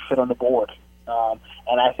 where does he fit on the board?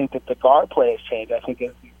 And I think that the guard play has changed. I think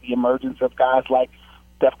it's the emergence of guys like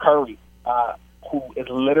Steph Curry, who is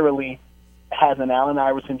literally has an Allen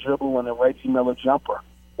Iverson dribble and a Reggie Miller jumper,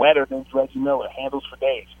 wetter than Reggie Miller, handles for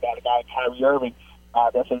days. You got a guy, Kyrie Irving.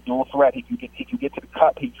 That's a dual threat. He can get to the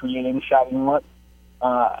cup. He can create any shot he wants,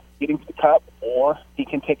 getting to the cup, or he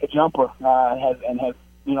can take a jumper and has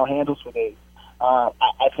handles for days.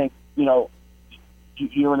 I think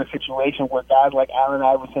you're in a situation where guys like Allen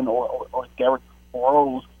Iverson or Derrick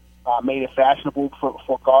Rose made it fashionable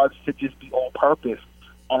for guards to just be all-purpose.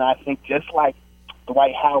 And I think just like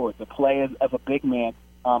Dwight Howard, the play as a big man,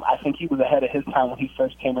 I think he was ahead of his time when he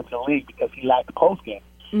first came into the league because he lacked the post game.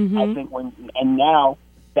 Mm-hmm. I think now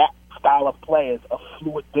that style of play is a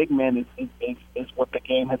fluid big man is what the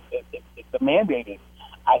game has mandated.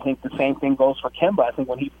 I think the same thing goes for Kemba. I think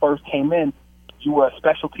when he first came in, you were a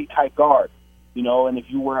specialty type guard, and if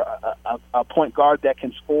you were a point guard that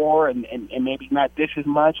can score and maybe not dish as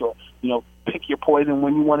much or pick your poison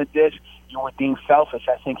when you want to dish, you were deemed selfish.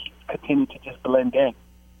 I think he continued to just blend in,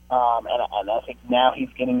 and I think now he's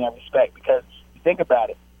getting that respect because you think about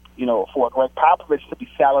it. For Greg Popovich to be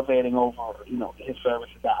salivating over, his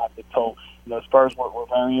services, I've been told, the Spurs were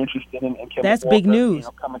very interested in Kemba That's Walker, big news.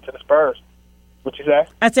 Coming to the Spurs. What you say?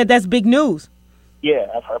 I said that's big news. Yeah,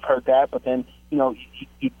 I've heard that. But then,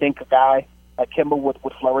 you think a guy like Kemba would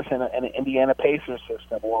flourish in an Indiana Pacers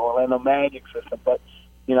system or Orlando Magic system. But,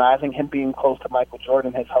 I think him being close to Michael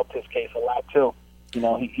Jordan has helped his case a lot, too.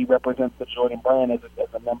 He represents the Jordan brand as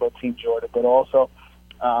a member of Team Jordan, but also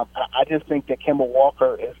I just think that Kemba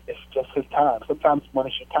Walker is just his time. Sometimes when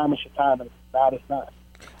it's your time, and if it's not, it's not.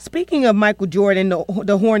 Speaking of Michael Jordan,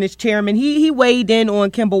 the Hornets chairman, he weighed in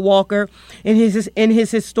on Kemba Walker in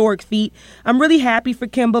his historic feat. I'm really happy for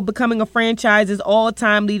Kemba. Becoming a franchise's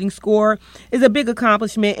all-time leading scorer is a big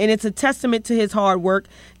accomplishment, and it's a testament to his hard work,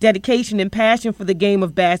 dedication, and passion for the game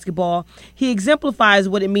of basketball. He exemplifies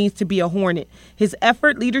what it means to be a Hornet. His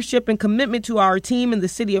effort, leadership, and commitment to our team in the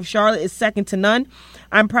city of Charlotte is second to none.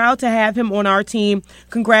 I'm proud to have him on our team.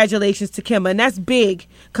 Congratulations to Kemba. And that's big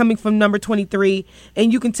coming from number 23.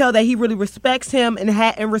 And you can tell that he really respects him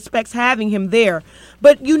and respects having him there.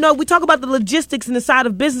 But, we talk about the logistics and the side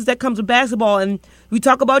of business that comes with basketball. And we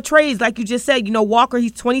talk about trades, like you just said. Walker,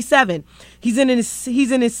 he's 27. He's in his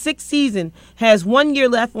 6th season, has 1 year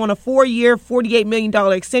left on a 4-year, $48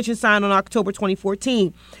 million extension signed on October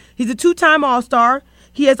 2014. He's a 2-time All-Star.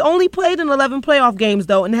 He has only played in 11 playoff games,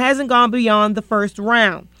 though, and hasn't gone beyond the first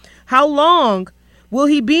round. How long will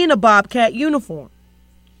he be in a Bobcat uniform?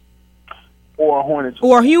 or a Hornets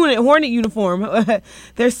Hornet uniform.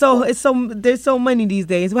 There's so many these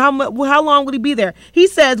days. How long will he be there? He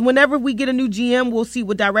says whenever we get a new GM, we'll see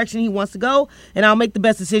what direction he wants to go, and I'll make the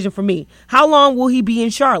best decision for me. How long will he be in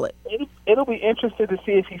Charlotte? It'll be interesting to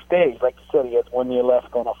see if he stays. Like you said, he has 1 year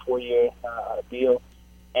left on a 4-year deal,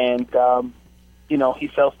 and he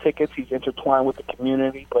sells tickets. He's intertwined with the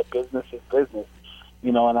community, but business is business.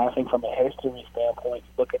 And I think from a history standpoint,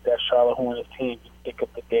 you look at that Charlotte Hornets team, you think of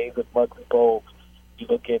the days of Muggsy Bogues, you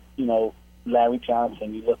look at, Larry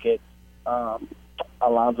Johnson, you look at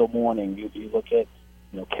Alonzo Mourning, you look at,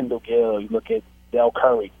 Kendall Gill, you look at Del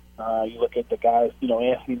Curry, you look at the guys,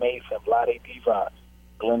 Anthony Mason, Vlade Divac,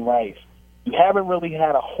 Glenn Rice. You haven't really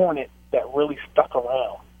had a Hornet that really stuck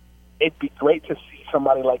around. It'd be great to see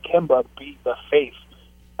somebody like Kemba be the face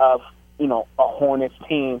of, a Hornets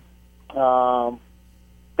team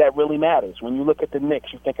that really matters. When you look at the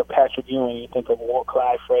Knicks, you think of Patrick Ewing, you think of Walt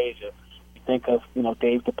Clyde Frazier, you think of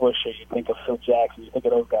Dave DeBusschere, you think of Phil Jackson, you think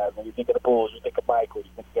of those guys. When you think of the Bulls, you think of Michael, you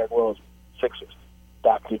think of Derrick Rose, Sixers,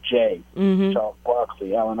 Dr. J, Charles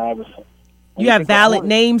Barkley, Allen Iverson. You have valid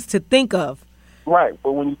names to think of. Right,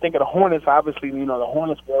 but when you think of the Hornets, obviously, the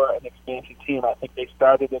Hornets were an expansion team. I think they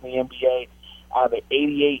started in the NBA either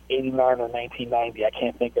 88, 89, or 1990. I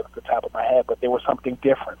can't think of it at the top of my head, but there was something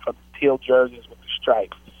different from the teal jerseys with the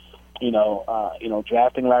stripes.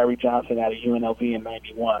 Drafting Larry Johnson out of UNLV in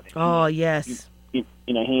 '91. Oh, yes. He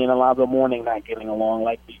and Alonzo Mourning not getting along.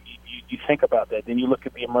 Like you think about that. Then you look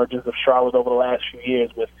at the emergence of Charlotte over the last few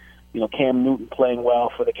years with, Cam Newton playing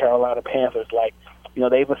well for the Carolina Panthers. Like,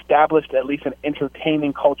 they've established at least an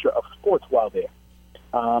entertaining culture of sports while there.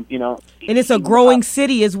 And it's a growing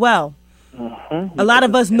city as well. Mm-hmm. A lot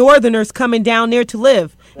of us Northerners coming down there to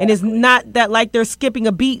live, and it's not that like they're skipping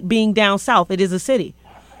a beat being down south. It is a city.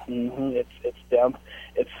 Mm-hmm.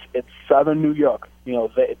 It's southern New York.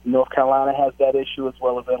 North Carolina has that issue as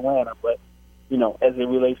well as Atlanta. But as it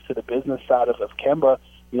relates to the business side of Kemba,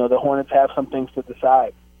 the Hornets have some things to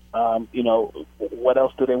decide. What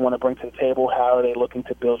else do they want to bring to the table? How are they looking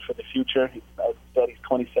to build for the future? As I said, he's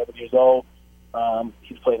 27 years old.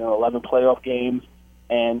 He's played in 11 playoff games.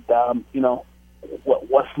 And,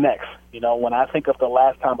 what's next? When I think of the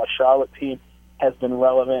last time a Charlotte team has been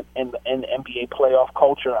relevant in the NBA playoff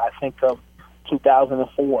culture, I think of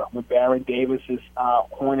 2004 when Baron Davis's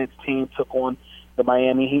Hornets team took on the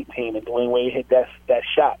Miami Heat team, and Dwayne Wade hit that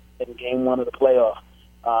shot in Game 1 of the playoffs.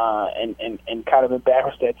 And kind of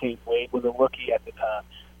embarrassed that team. Wade was a rookie at the time.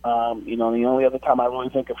 The only other time I really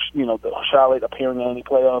think of, the Charlotte appearing in any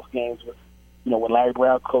playoff games was, when Larry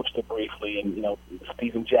Brown coached it briefly, and,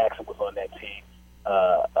 Steven Jackson was on that team,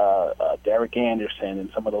 Derek Anderson and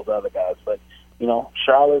some of those other guys. But,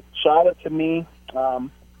 Charlotte to me,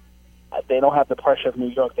 they don't have the pressure of New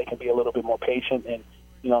York. They can be a little bit more patient. And,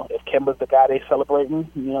 if Kemba's the guy they're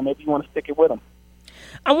celebrating, maybe you want to stick it with him.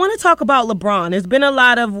 I want to talk about LeBron. There's been a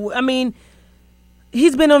lot of,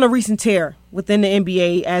 he's been on a recent tear within the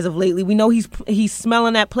NBA as of lately. We know he's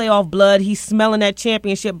smelling that playoff blood. He's smelling that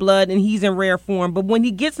championship blood, and he's in rare form. But when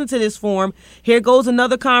he gets into this form, here goes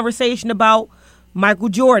another conversation about Michael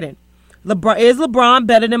Jordan. Is LeBron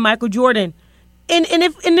better than Michael Jordan? And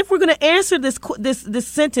if we're going to answer this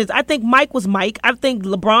sentence, I think Mike was Mike. I think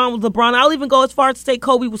LeBron was LeBron. I'll even go as far as to say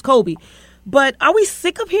Kobe was Kobe. But are we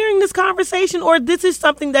sick of hearing this conversation, or this is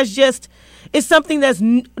something that's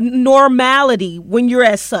normality when you're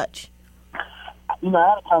as such? I had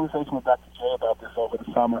a conversation with Dr. J about this over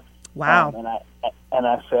the summer. Wow. And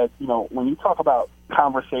I said, when you talk about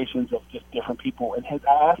conversations of just different people,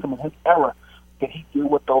 I asked him in his era, did he deal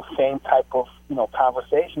with those same type of,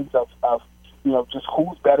 conversations of just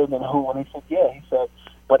who's better than who? And he said, yeah. He said,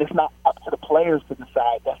 but it's not up to the players to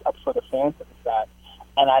decide. That's up for the fans to decide.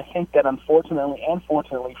 And I think that unfortunately and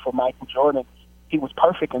fortunately for Michael Jordan, he was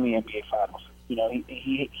perfect in the NBA Finals.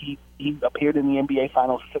 He appeared in the NBA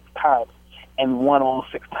Finals 6 times and won all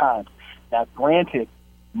 6 times. Now, granted,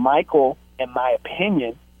 Michael, in my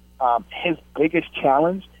opinion, his biggest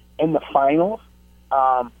challenge in the finals,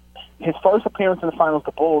 his first appearance in the finals,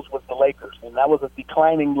 the Bulls, was the Lakers. And that was a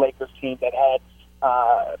declining Lakers team that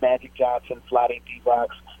had Magic Johnson, Vlade Divac,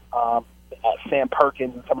 Sam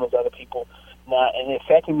Perkins, and some of those other people. Now, in the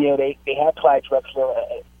second year, they had Clyde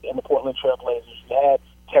Drexler in the Portland Trail Blazers. You had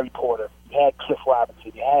Terry Porter. You had Cliff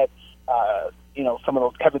Robinson. You had, some of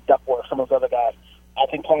those Kevin Duckworth, some of those other guys. I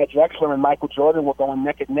think Clyde Drexler and Michael Jordan were going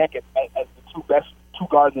neck and neck as the best two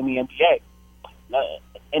guards in the NBA.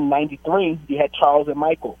 In '93, you had Charles and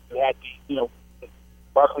Michael. You had,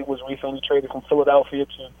 Barkley was recently traded from Philadelphia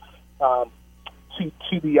to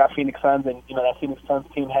the Phoenix Suns, and that Phoenix Suns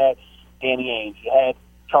team had Danny Ainge. You had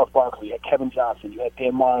Charles Barkley, you had Kevin Johnson, you had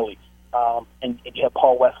Dan Marley, and you have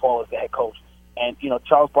Paul Westphal as the head coach. And,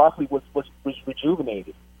 Charles Barkley was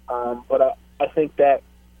rejuvenated. But I think that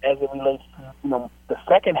as it relates to, the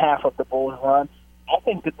second half of the Bulls run, I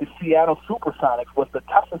think that the Seattle Supersonics was the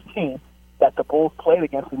toughest team that the Bulls played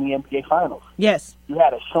against in the NBA Finals. Yes. You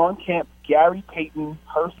had a Sean Kemp, Gary Payton,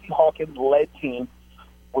 Hersey Hawkins-led team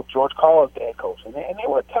with George Karl as the head coach. And they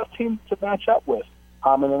were a tough team to match up with.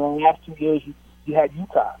 And in the last 2 years, you had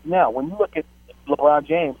Utah. Now, when you look at LeBron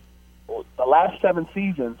James, the last 7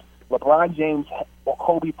 seasons, LeBron James or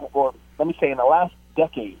Kobe, or let me say in the last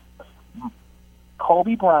decade,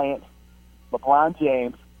 Kobe Bryant, LeBron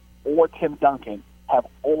James, or Tim Duncan have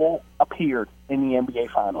all appeared in the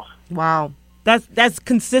NBA Finals. Wow. That's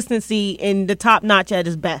consistency in the top notch at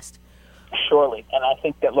his best. Surely. And I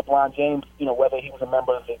think that LeBron James, whether he was a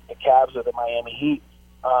member of the Cavs or the Miami Heat,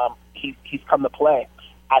 he's come to play.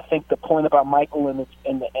 I think the point about Michael and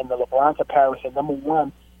the LeBron comparison, number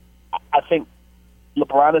one, I think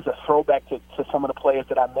LeBron is a throwback to some of the players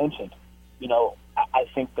that I mentioned. I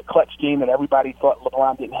think the clutch gene that everybody thought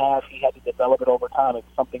LeBron didn't have, he had to develop it over time. It's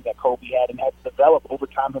something that Kobe had and had to develop over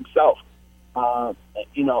time himself. I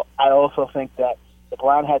also think that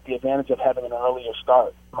LeBron had the advantage of having an earlier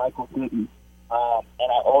start. Michael didn't.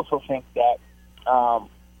 And I also think that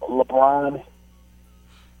LeBron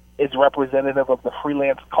is representative of the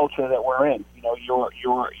freelance culture that we're in.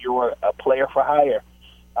 You're a player for hire.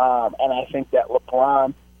 And I think that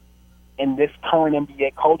LeBron, in this current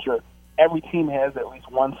NBA culture, every team has at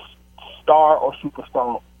least one star or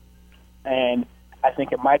superstar. And I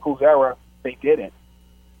think in Michael's era, they didn't.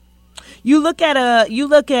 When you look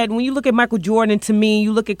at Michael Jordan, to me,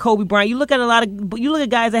 you look at Kobe Bryant, you look at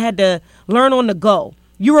guys that had to learn on the go.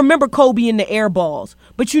 You remember Kobe in the air balls,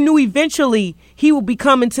 but you knew eventually he would be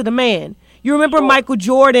coming to the man. You remember Michael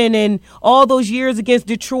Jordan and all those years against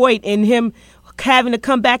Detroit and him having to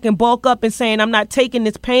come back and bulk up and saying, I'm not taking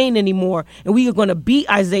this pain anymore, and we are going to beat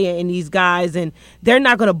Isaiah and these guys, and they're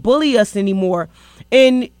not going to bully us anymore.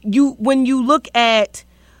 And when you look at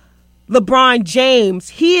LeBron James,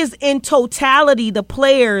 he is in totality the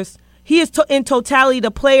player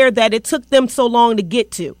that it took them so long to get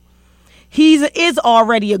to. He is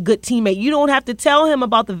already a good teammate. You don't have to tell him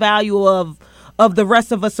about the value of the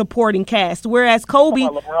rest of a supporting cast. Whereas Kobe,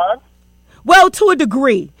 LeBron? Well, to a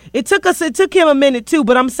degree, it took him a minute too.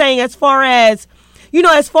 But I'm saying, as far as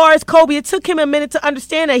Kobe, it took him a minute to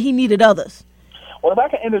understand that he needed others. Well, if I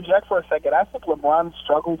can interject for a second, I think LeBron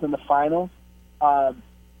struggles in the finals,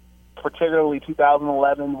 particularly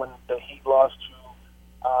 2011 when the Heat lost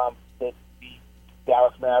to the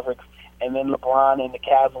Dallas Mavericks, and then LeBron and the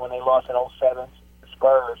Cavs when they lost in 2007 to the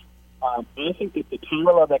Spurs. I think that the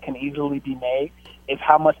parallel that can easily be made is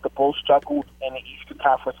how much the Bulls struggled in the Eastern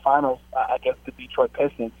Conference Finals against the Detroit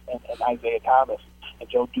Pistons and Isaiah Thomas and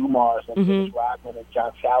Joe Dumars and Dennis Rodman and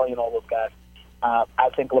John Salley and all those guys. I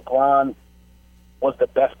think LeBron was the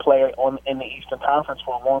best player in the Eastern Conference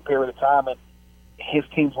for a long period of time, and his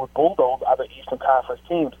teams would bulldoze other Eastern Conference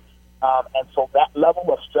teams. And so that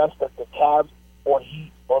level of stress that the Cavs or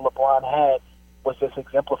Heat or LeBron had was just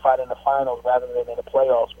exemplified in the finals rather than in the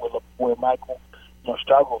playoffs where Michael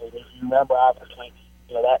struggled. And if you remember, obviously,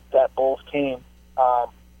 that Bulls team,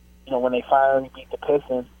 when they finally beat the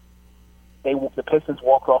Pistons, the Pistons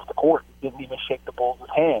walked off the court, didn't even shake the Bulls'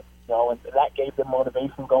 hand, and that gave them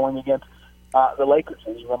motivation going against the Lakers.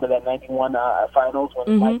 And you remember that 91 finals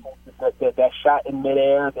when Michael did that shot in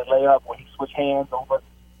midair, the layup where he switched hands over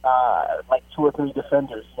like 2 or 3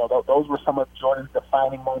 defenders. Those were some of Jordan's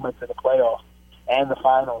defining moments in the playoffs and the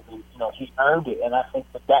finals. And, he earned it, and I think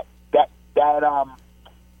that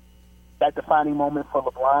defining moment for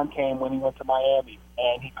LeBron came when he went to Miami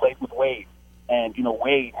and he played with Wade. And,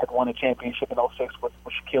 Wade had won a championship in 2006 with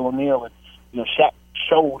Shaquille O'Neal. And, Shaq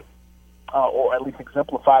showed, or at least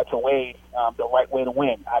exemplified to Wade, the right way to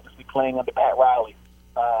win, obviously playing under Pat Riley,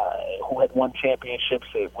 who had won championships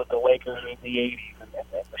with the Lakers in the 80s and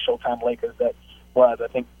the Showtime Lakers that was. I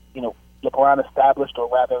think, LeBron established, or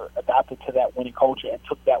rather adopted to that winning culture and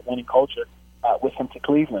took that winning culture with him to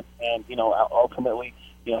Cleveland. And, ultimately,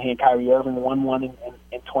 he and Kyrie Irving won one in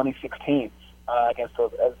 2016 against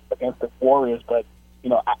the Warriors. But,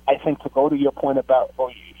 I think to go to your point about,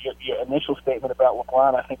 or your initial statement about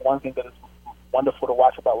LeBron, I think one thing that is wonderful to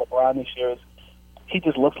watch about LeBron this year is he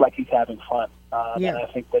just looks like he's having fun. And I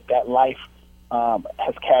think that life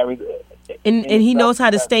has carried. And he knows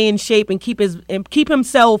how to stay in shape and keep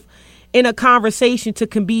himself in a conversation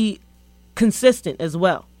to be consistent as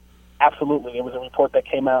well. Absolutely. There was a report that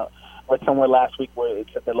came out somewhere last week where it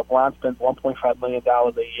said that LeBron spends $1.5 million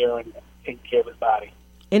a year in taking care of his body.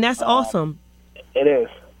 And that's awesome. It is.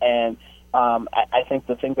 And, I think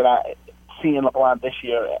the thing that I see in LeBron this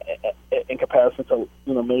year, in comparison to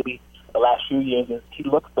maybe the last few years, is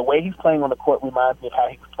the way he's playing on the court reminds me of how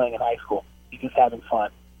he was playing in high school. He's just having fun.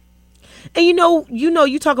 And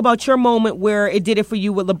you talk about your moment where it did it for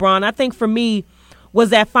you with LeBron. I think for me was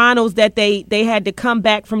that finals that they had to come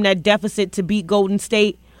back from that deficit to beat Golden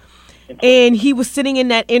State. And he was sitting in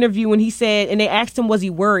that interview and he said, and they asked him, was he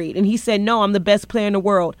worried? And he said, no, I'm the best player in the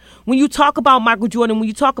world. When you talk about Michael Jordan, when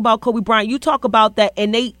you talk about Kobe Bryant, you talk about that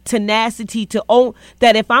innate tenacity to own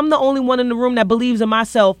that if I'm the only one in the room that believes in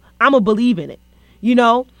myself, I'm going to believe in it,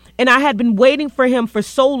 And I had been waiting for him for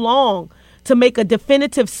so long to make a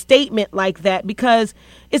definitive statement like that, because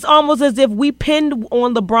it's almost as if we pinned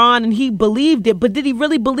on LeBron and he believed it, but did he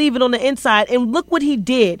really believe it on the inside? And look what he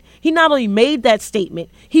did. He not only made that statement,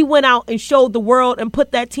 he went out and showed the world and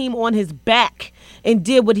put that team on his back and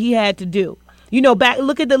did what he had to do.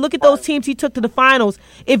 Look at those teams he took to the finals.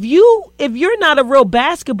 If you're not a real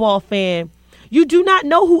basketball fan, you do not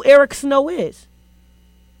know who Eric Snow is.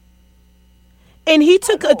 And he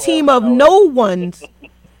took a team of no ones.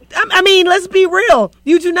 I mean, let's be real.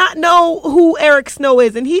 You do not know who Eric Snow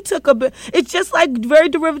is, and he took it's just like very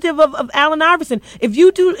derivative of Allen Iverson. If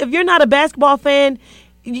you're not a basketball fan,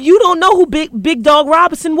 you don't know who Big Dog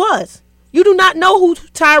Robinson was. You do not know who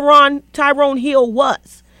Tyrone Hill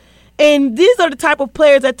was. And these are the type of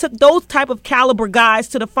players that took those type of caliber guys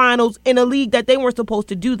to the finals in a league that they weren't supposed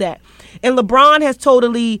to do that. And LeBron has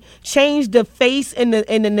totally changed the face and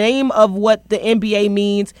the name of what the NBA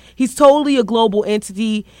means. He's totally a global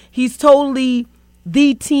entity. He's totally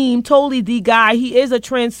the team, totally the guy. He is a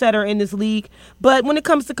trendsetter in this league. But when it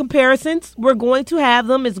comes to comparisons, we're going to have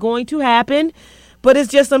them. It's going to happen. But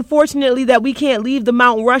it's just unfortunately that we can't leave the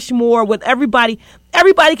Mount Rushmore with everybody.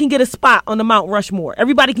 Everybody can get a spot on the Mount Rushmore.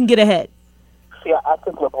 Everybody can get ahead. See, I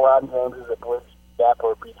think LeBron James is a bridge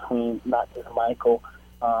gapper between not just Michael,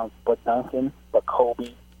 but Duncan, but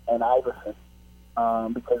Kobe and Iverson.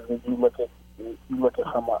 Because when you look at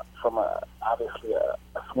from a obviously a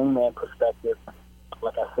swingman perspective,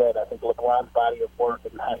 like I said, I think LeBron's body of work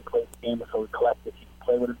and how he plays the game is so collective. He can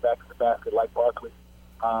play with his back to the basket like Barkley.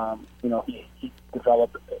 He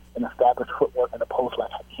developed an established footwork in the post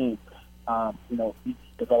like Hakeem. He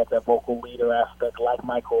developed that vocal leader aspect like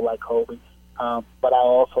Michael, like Kobe. But I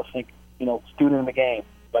also think, student in the game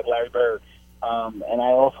like Larry Bird. And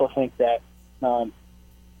I also think that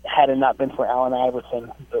had it not been for Allen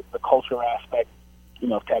Iverson, the culture aspect,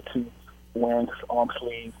 tattoos, wearing arm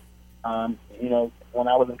sleeves. When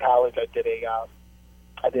I was in college, I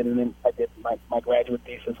did my graduate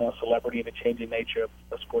thesis on celebrity and the changing nature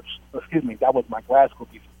of sports. Excuse me, that was my grad school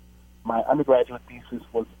thesis. My undergraduate thesis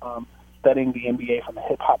was studying the NBA from a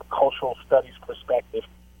hip-hop cultural studies perspective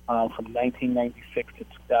from 1996 to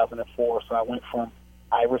 2004. So I went from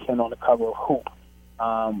Iverson on the cover of Hoop,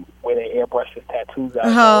 where they airbrushed his tattoos out.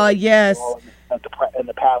 Oh, yes. In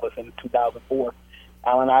the Palace in 2004.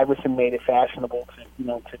 Allen Iverson made it fashionable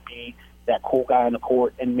to be that cool guy on the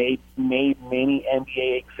court, and made many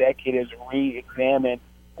NBA executives re-examine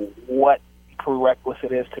what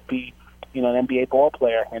prerequisite is to be, an NBA ball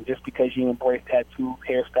player. And just because you embrace tattoos,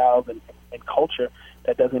 hairstyles, and culture,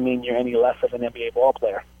 that doesn't mean you're any less of an NBA ball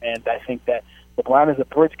player. And I think that LeBron is a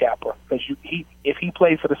bridge gapper, because if he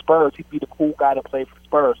played for the Spurs, he'd be the cool guy to play for the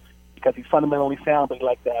Spurs, because he's fundamentally sound, but he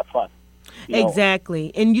likes to have fun.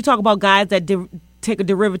 Exactly. And you talk about guys that take a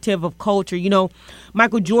derivative of culture.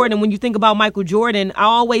 Michael Jordan, when you think about Michael Jordan, I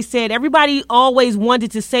always said everybody always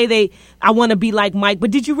wanted to say I want to be like Mike,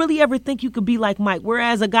 but did you really ever think you could be like Mike?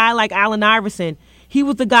 Whereas a guy like Allen Iverson, he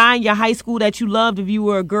was the guy in your high school that you loved if you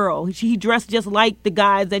were a girl. He dressed just like the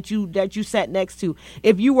guys that you sat next to.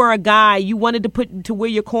 If you were a guy, you wanted to wear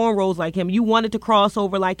your cornrows like him. You wanted to cross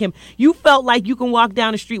over like him. You felt like you can walk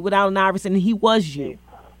down the street with Allen Iverson, and he was you.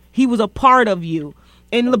 He was a part of you.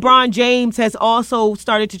 And LeBron James has also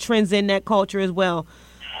started to transcend that culture as well.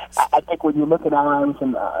 I think when you look at Allen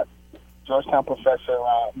Iverson, Georgetown professor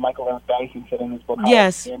Michael Ernst Dyson said in his book,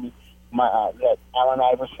 yes, that Allen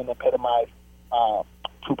Iverson epitomized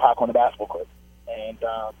Tupac on the basketball court. And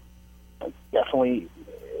definitely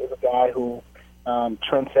is a guy who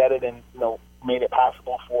trendsetted and made it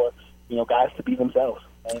possible for guys to be themselves.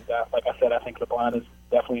 And like I said, I think LeBron is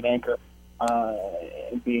definitely an anchor.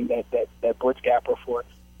 And being that bridge gapper for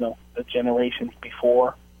the generations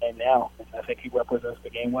before and now. And I think he represents the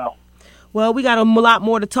game well. Well, we got a lot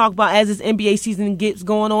more to talk about as this NBA season gets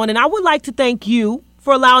going on. And I would like to thank you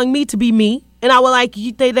for allowing me to be me. And I would like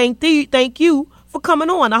to thank you for coming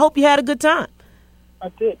on. I hope you had a good time. I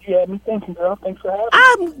did. You had me thinking, girl. Thanks for having me.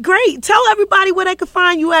 I'm great. Tell everybody where they can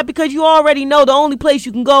find you at, because you already know the only place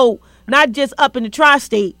you can go, not just up in the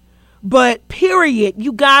tri-state, But period,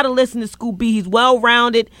 you got to listen to Scoop B. He's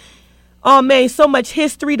well-rounded. Oh, man, so much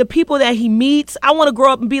history. The people that he meets. I want to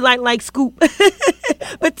grow up and be like Scoop.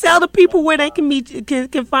 But tell the people where they can meet,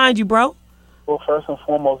 can find you, bro. Well, first and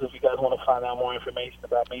foremost, if you guys want to find out more information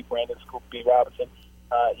about me, Brandon Scoop B. Robinson,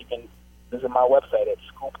 you can visit my website at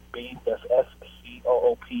ScoopB, that's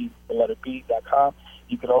SCOOP.com.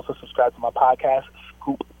 You can also subscribe to my podcast,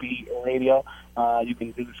 Scoop B Radio. You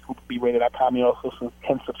can visit ScoopBRadio.com. You also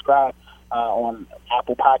can subscribe on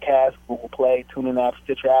Apple Podcasts, Google Play, TuneIn app,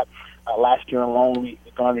 Stitcher app. Last year alone, we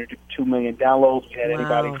garnered 2 million downloads. We had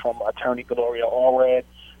anybody from attorney Gloria Allred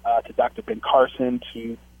to Dr. Ben Carson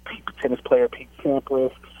to tennis player Pete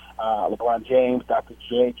Sampras, LeBron James, Dr.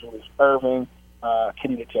 J. Julius Irving,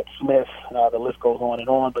 Kenny the Jet Smith. The list goes on and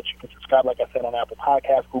on. But you can subscribe, like I said, on Apple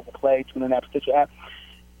Podcasts, Google Play, TuneIn app, Stitcher app.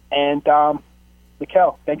 And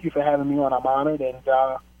Mikkel, thank you for having me on. I'm honored, and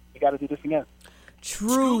we got to do this again.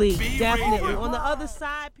 Truly, definitely. On the other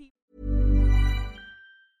side, people.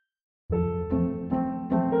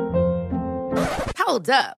 Hold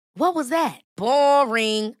up. What was that?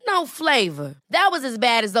 Boring. No flavor. That was as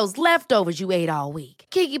bad as those leftovers you ate all week.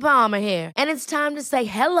 Keke Palmer here. And it's time to say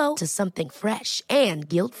hello to something fresh and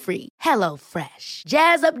guilt-free. Hello Fresh.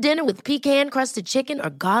 Jazz up dinner with pecan-crusted chicken or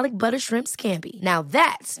garlic butter shrimp scampi. Now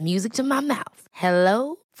that's music to my mouth.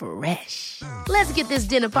 Hello Fresh. Let's get this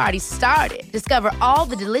dinner party started. Discover all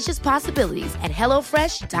the delicious possibilities at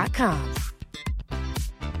HelloFresh.com.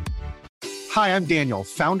 Hi, I'm Daniel,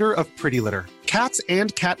 founder of Pretty Litter. Cats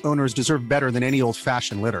and cat owners deserve better than any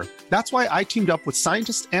old-fashioned litter. That's why I teamed up with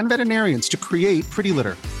scientists and veterinarians to create Pretty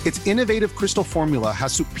Litter. Its innovative crystal formula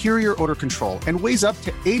has superior odor control and weighs up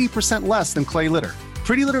to 80% less than clay litter.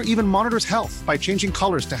 Pretty Litter even monitors health by changing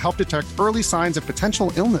colors to help detect early signs of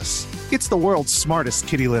potential illness. It's the world's smartest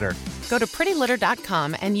kitty litter. Go to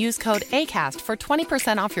prettylitter.com and use code ACAST for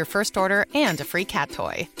 20% off your first order and a free cat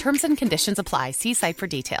toy. Terms and conditions apply. See site for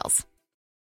details.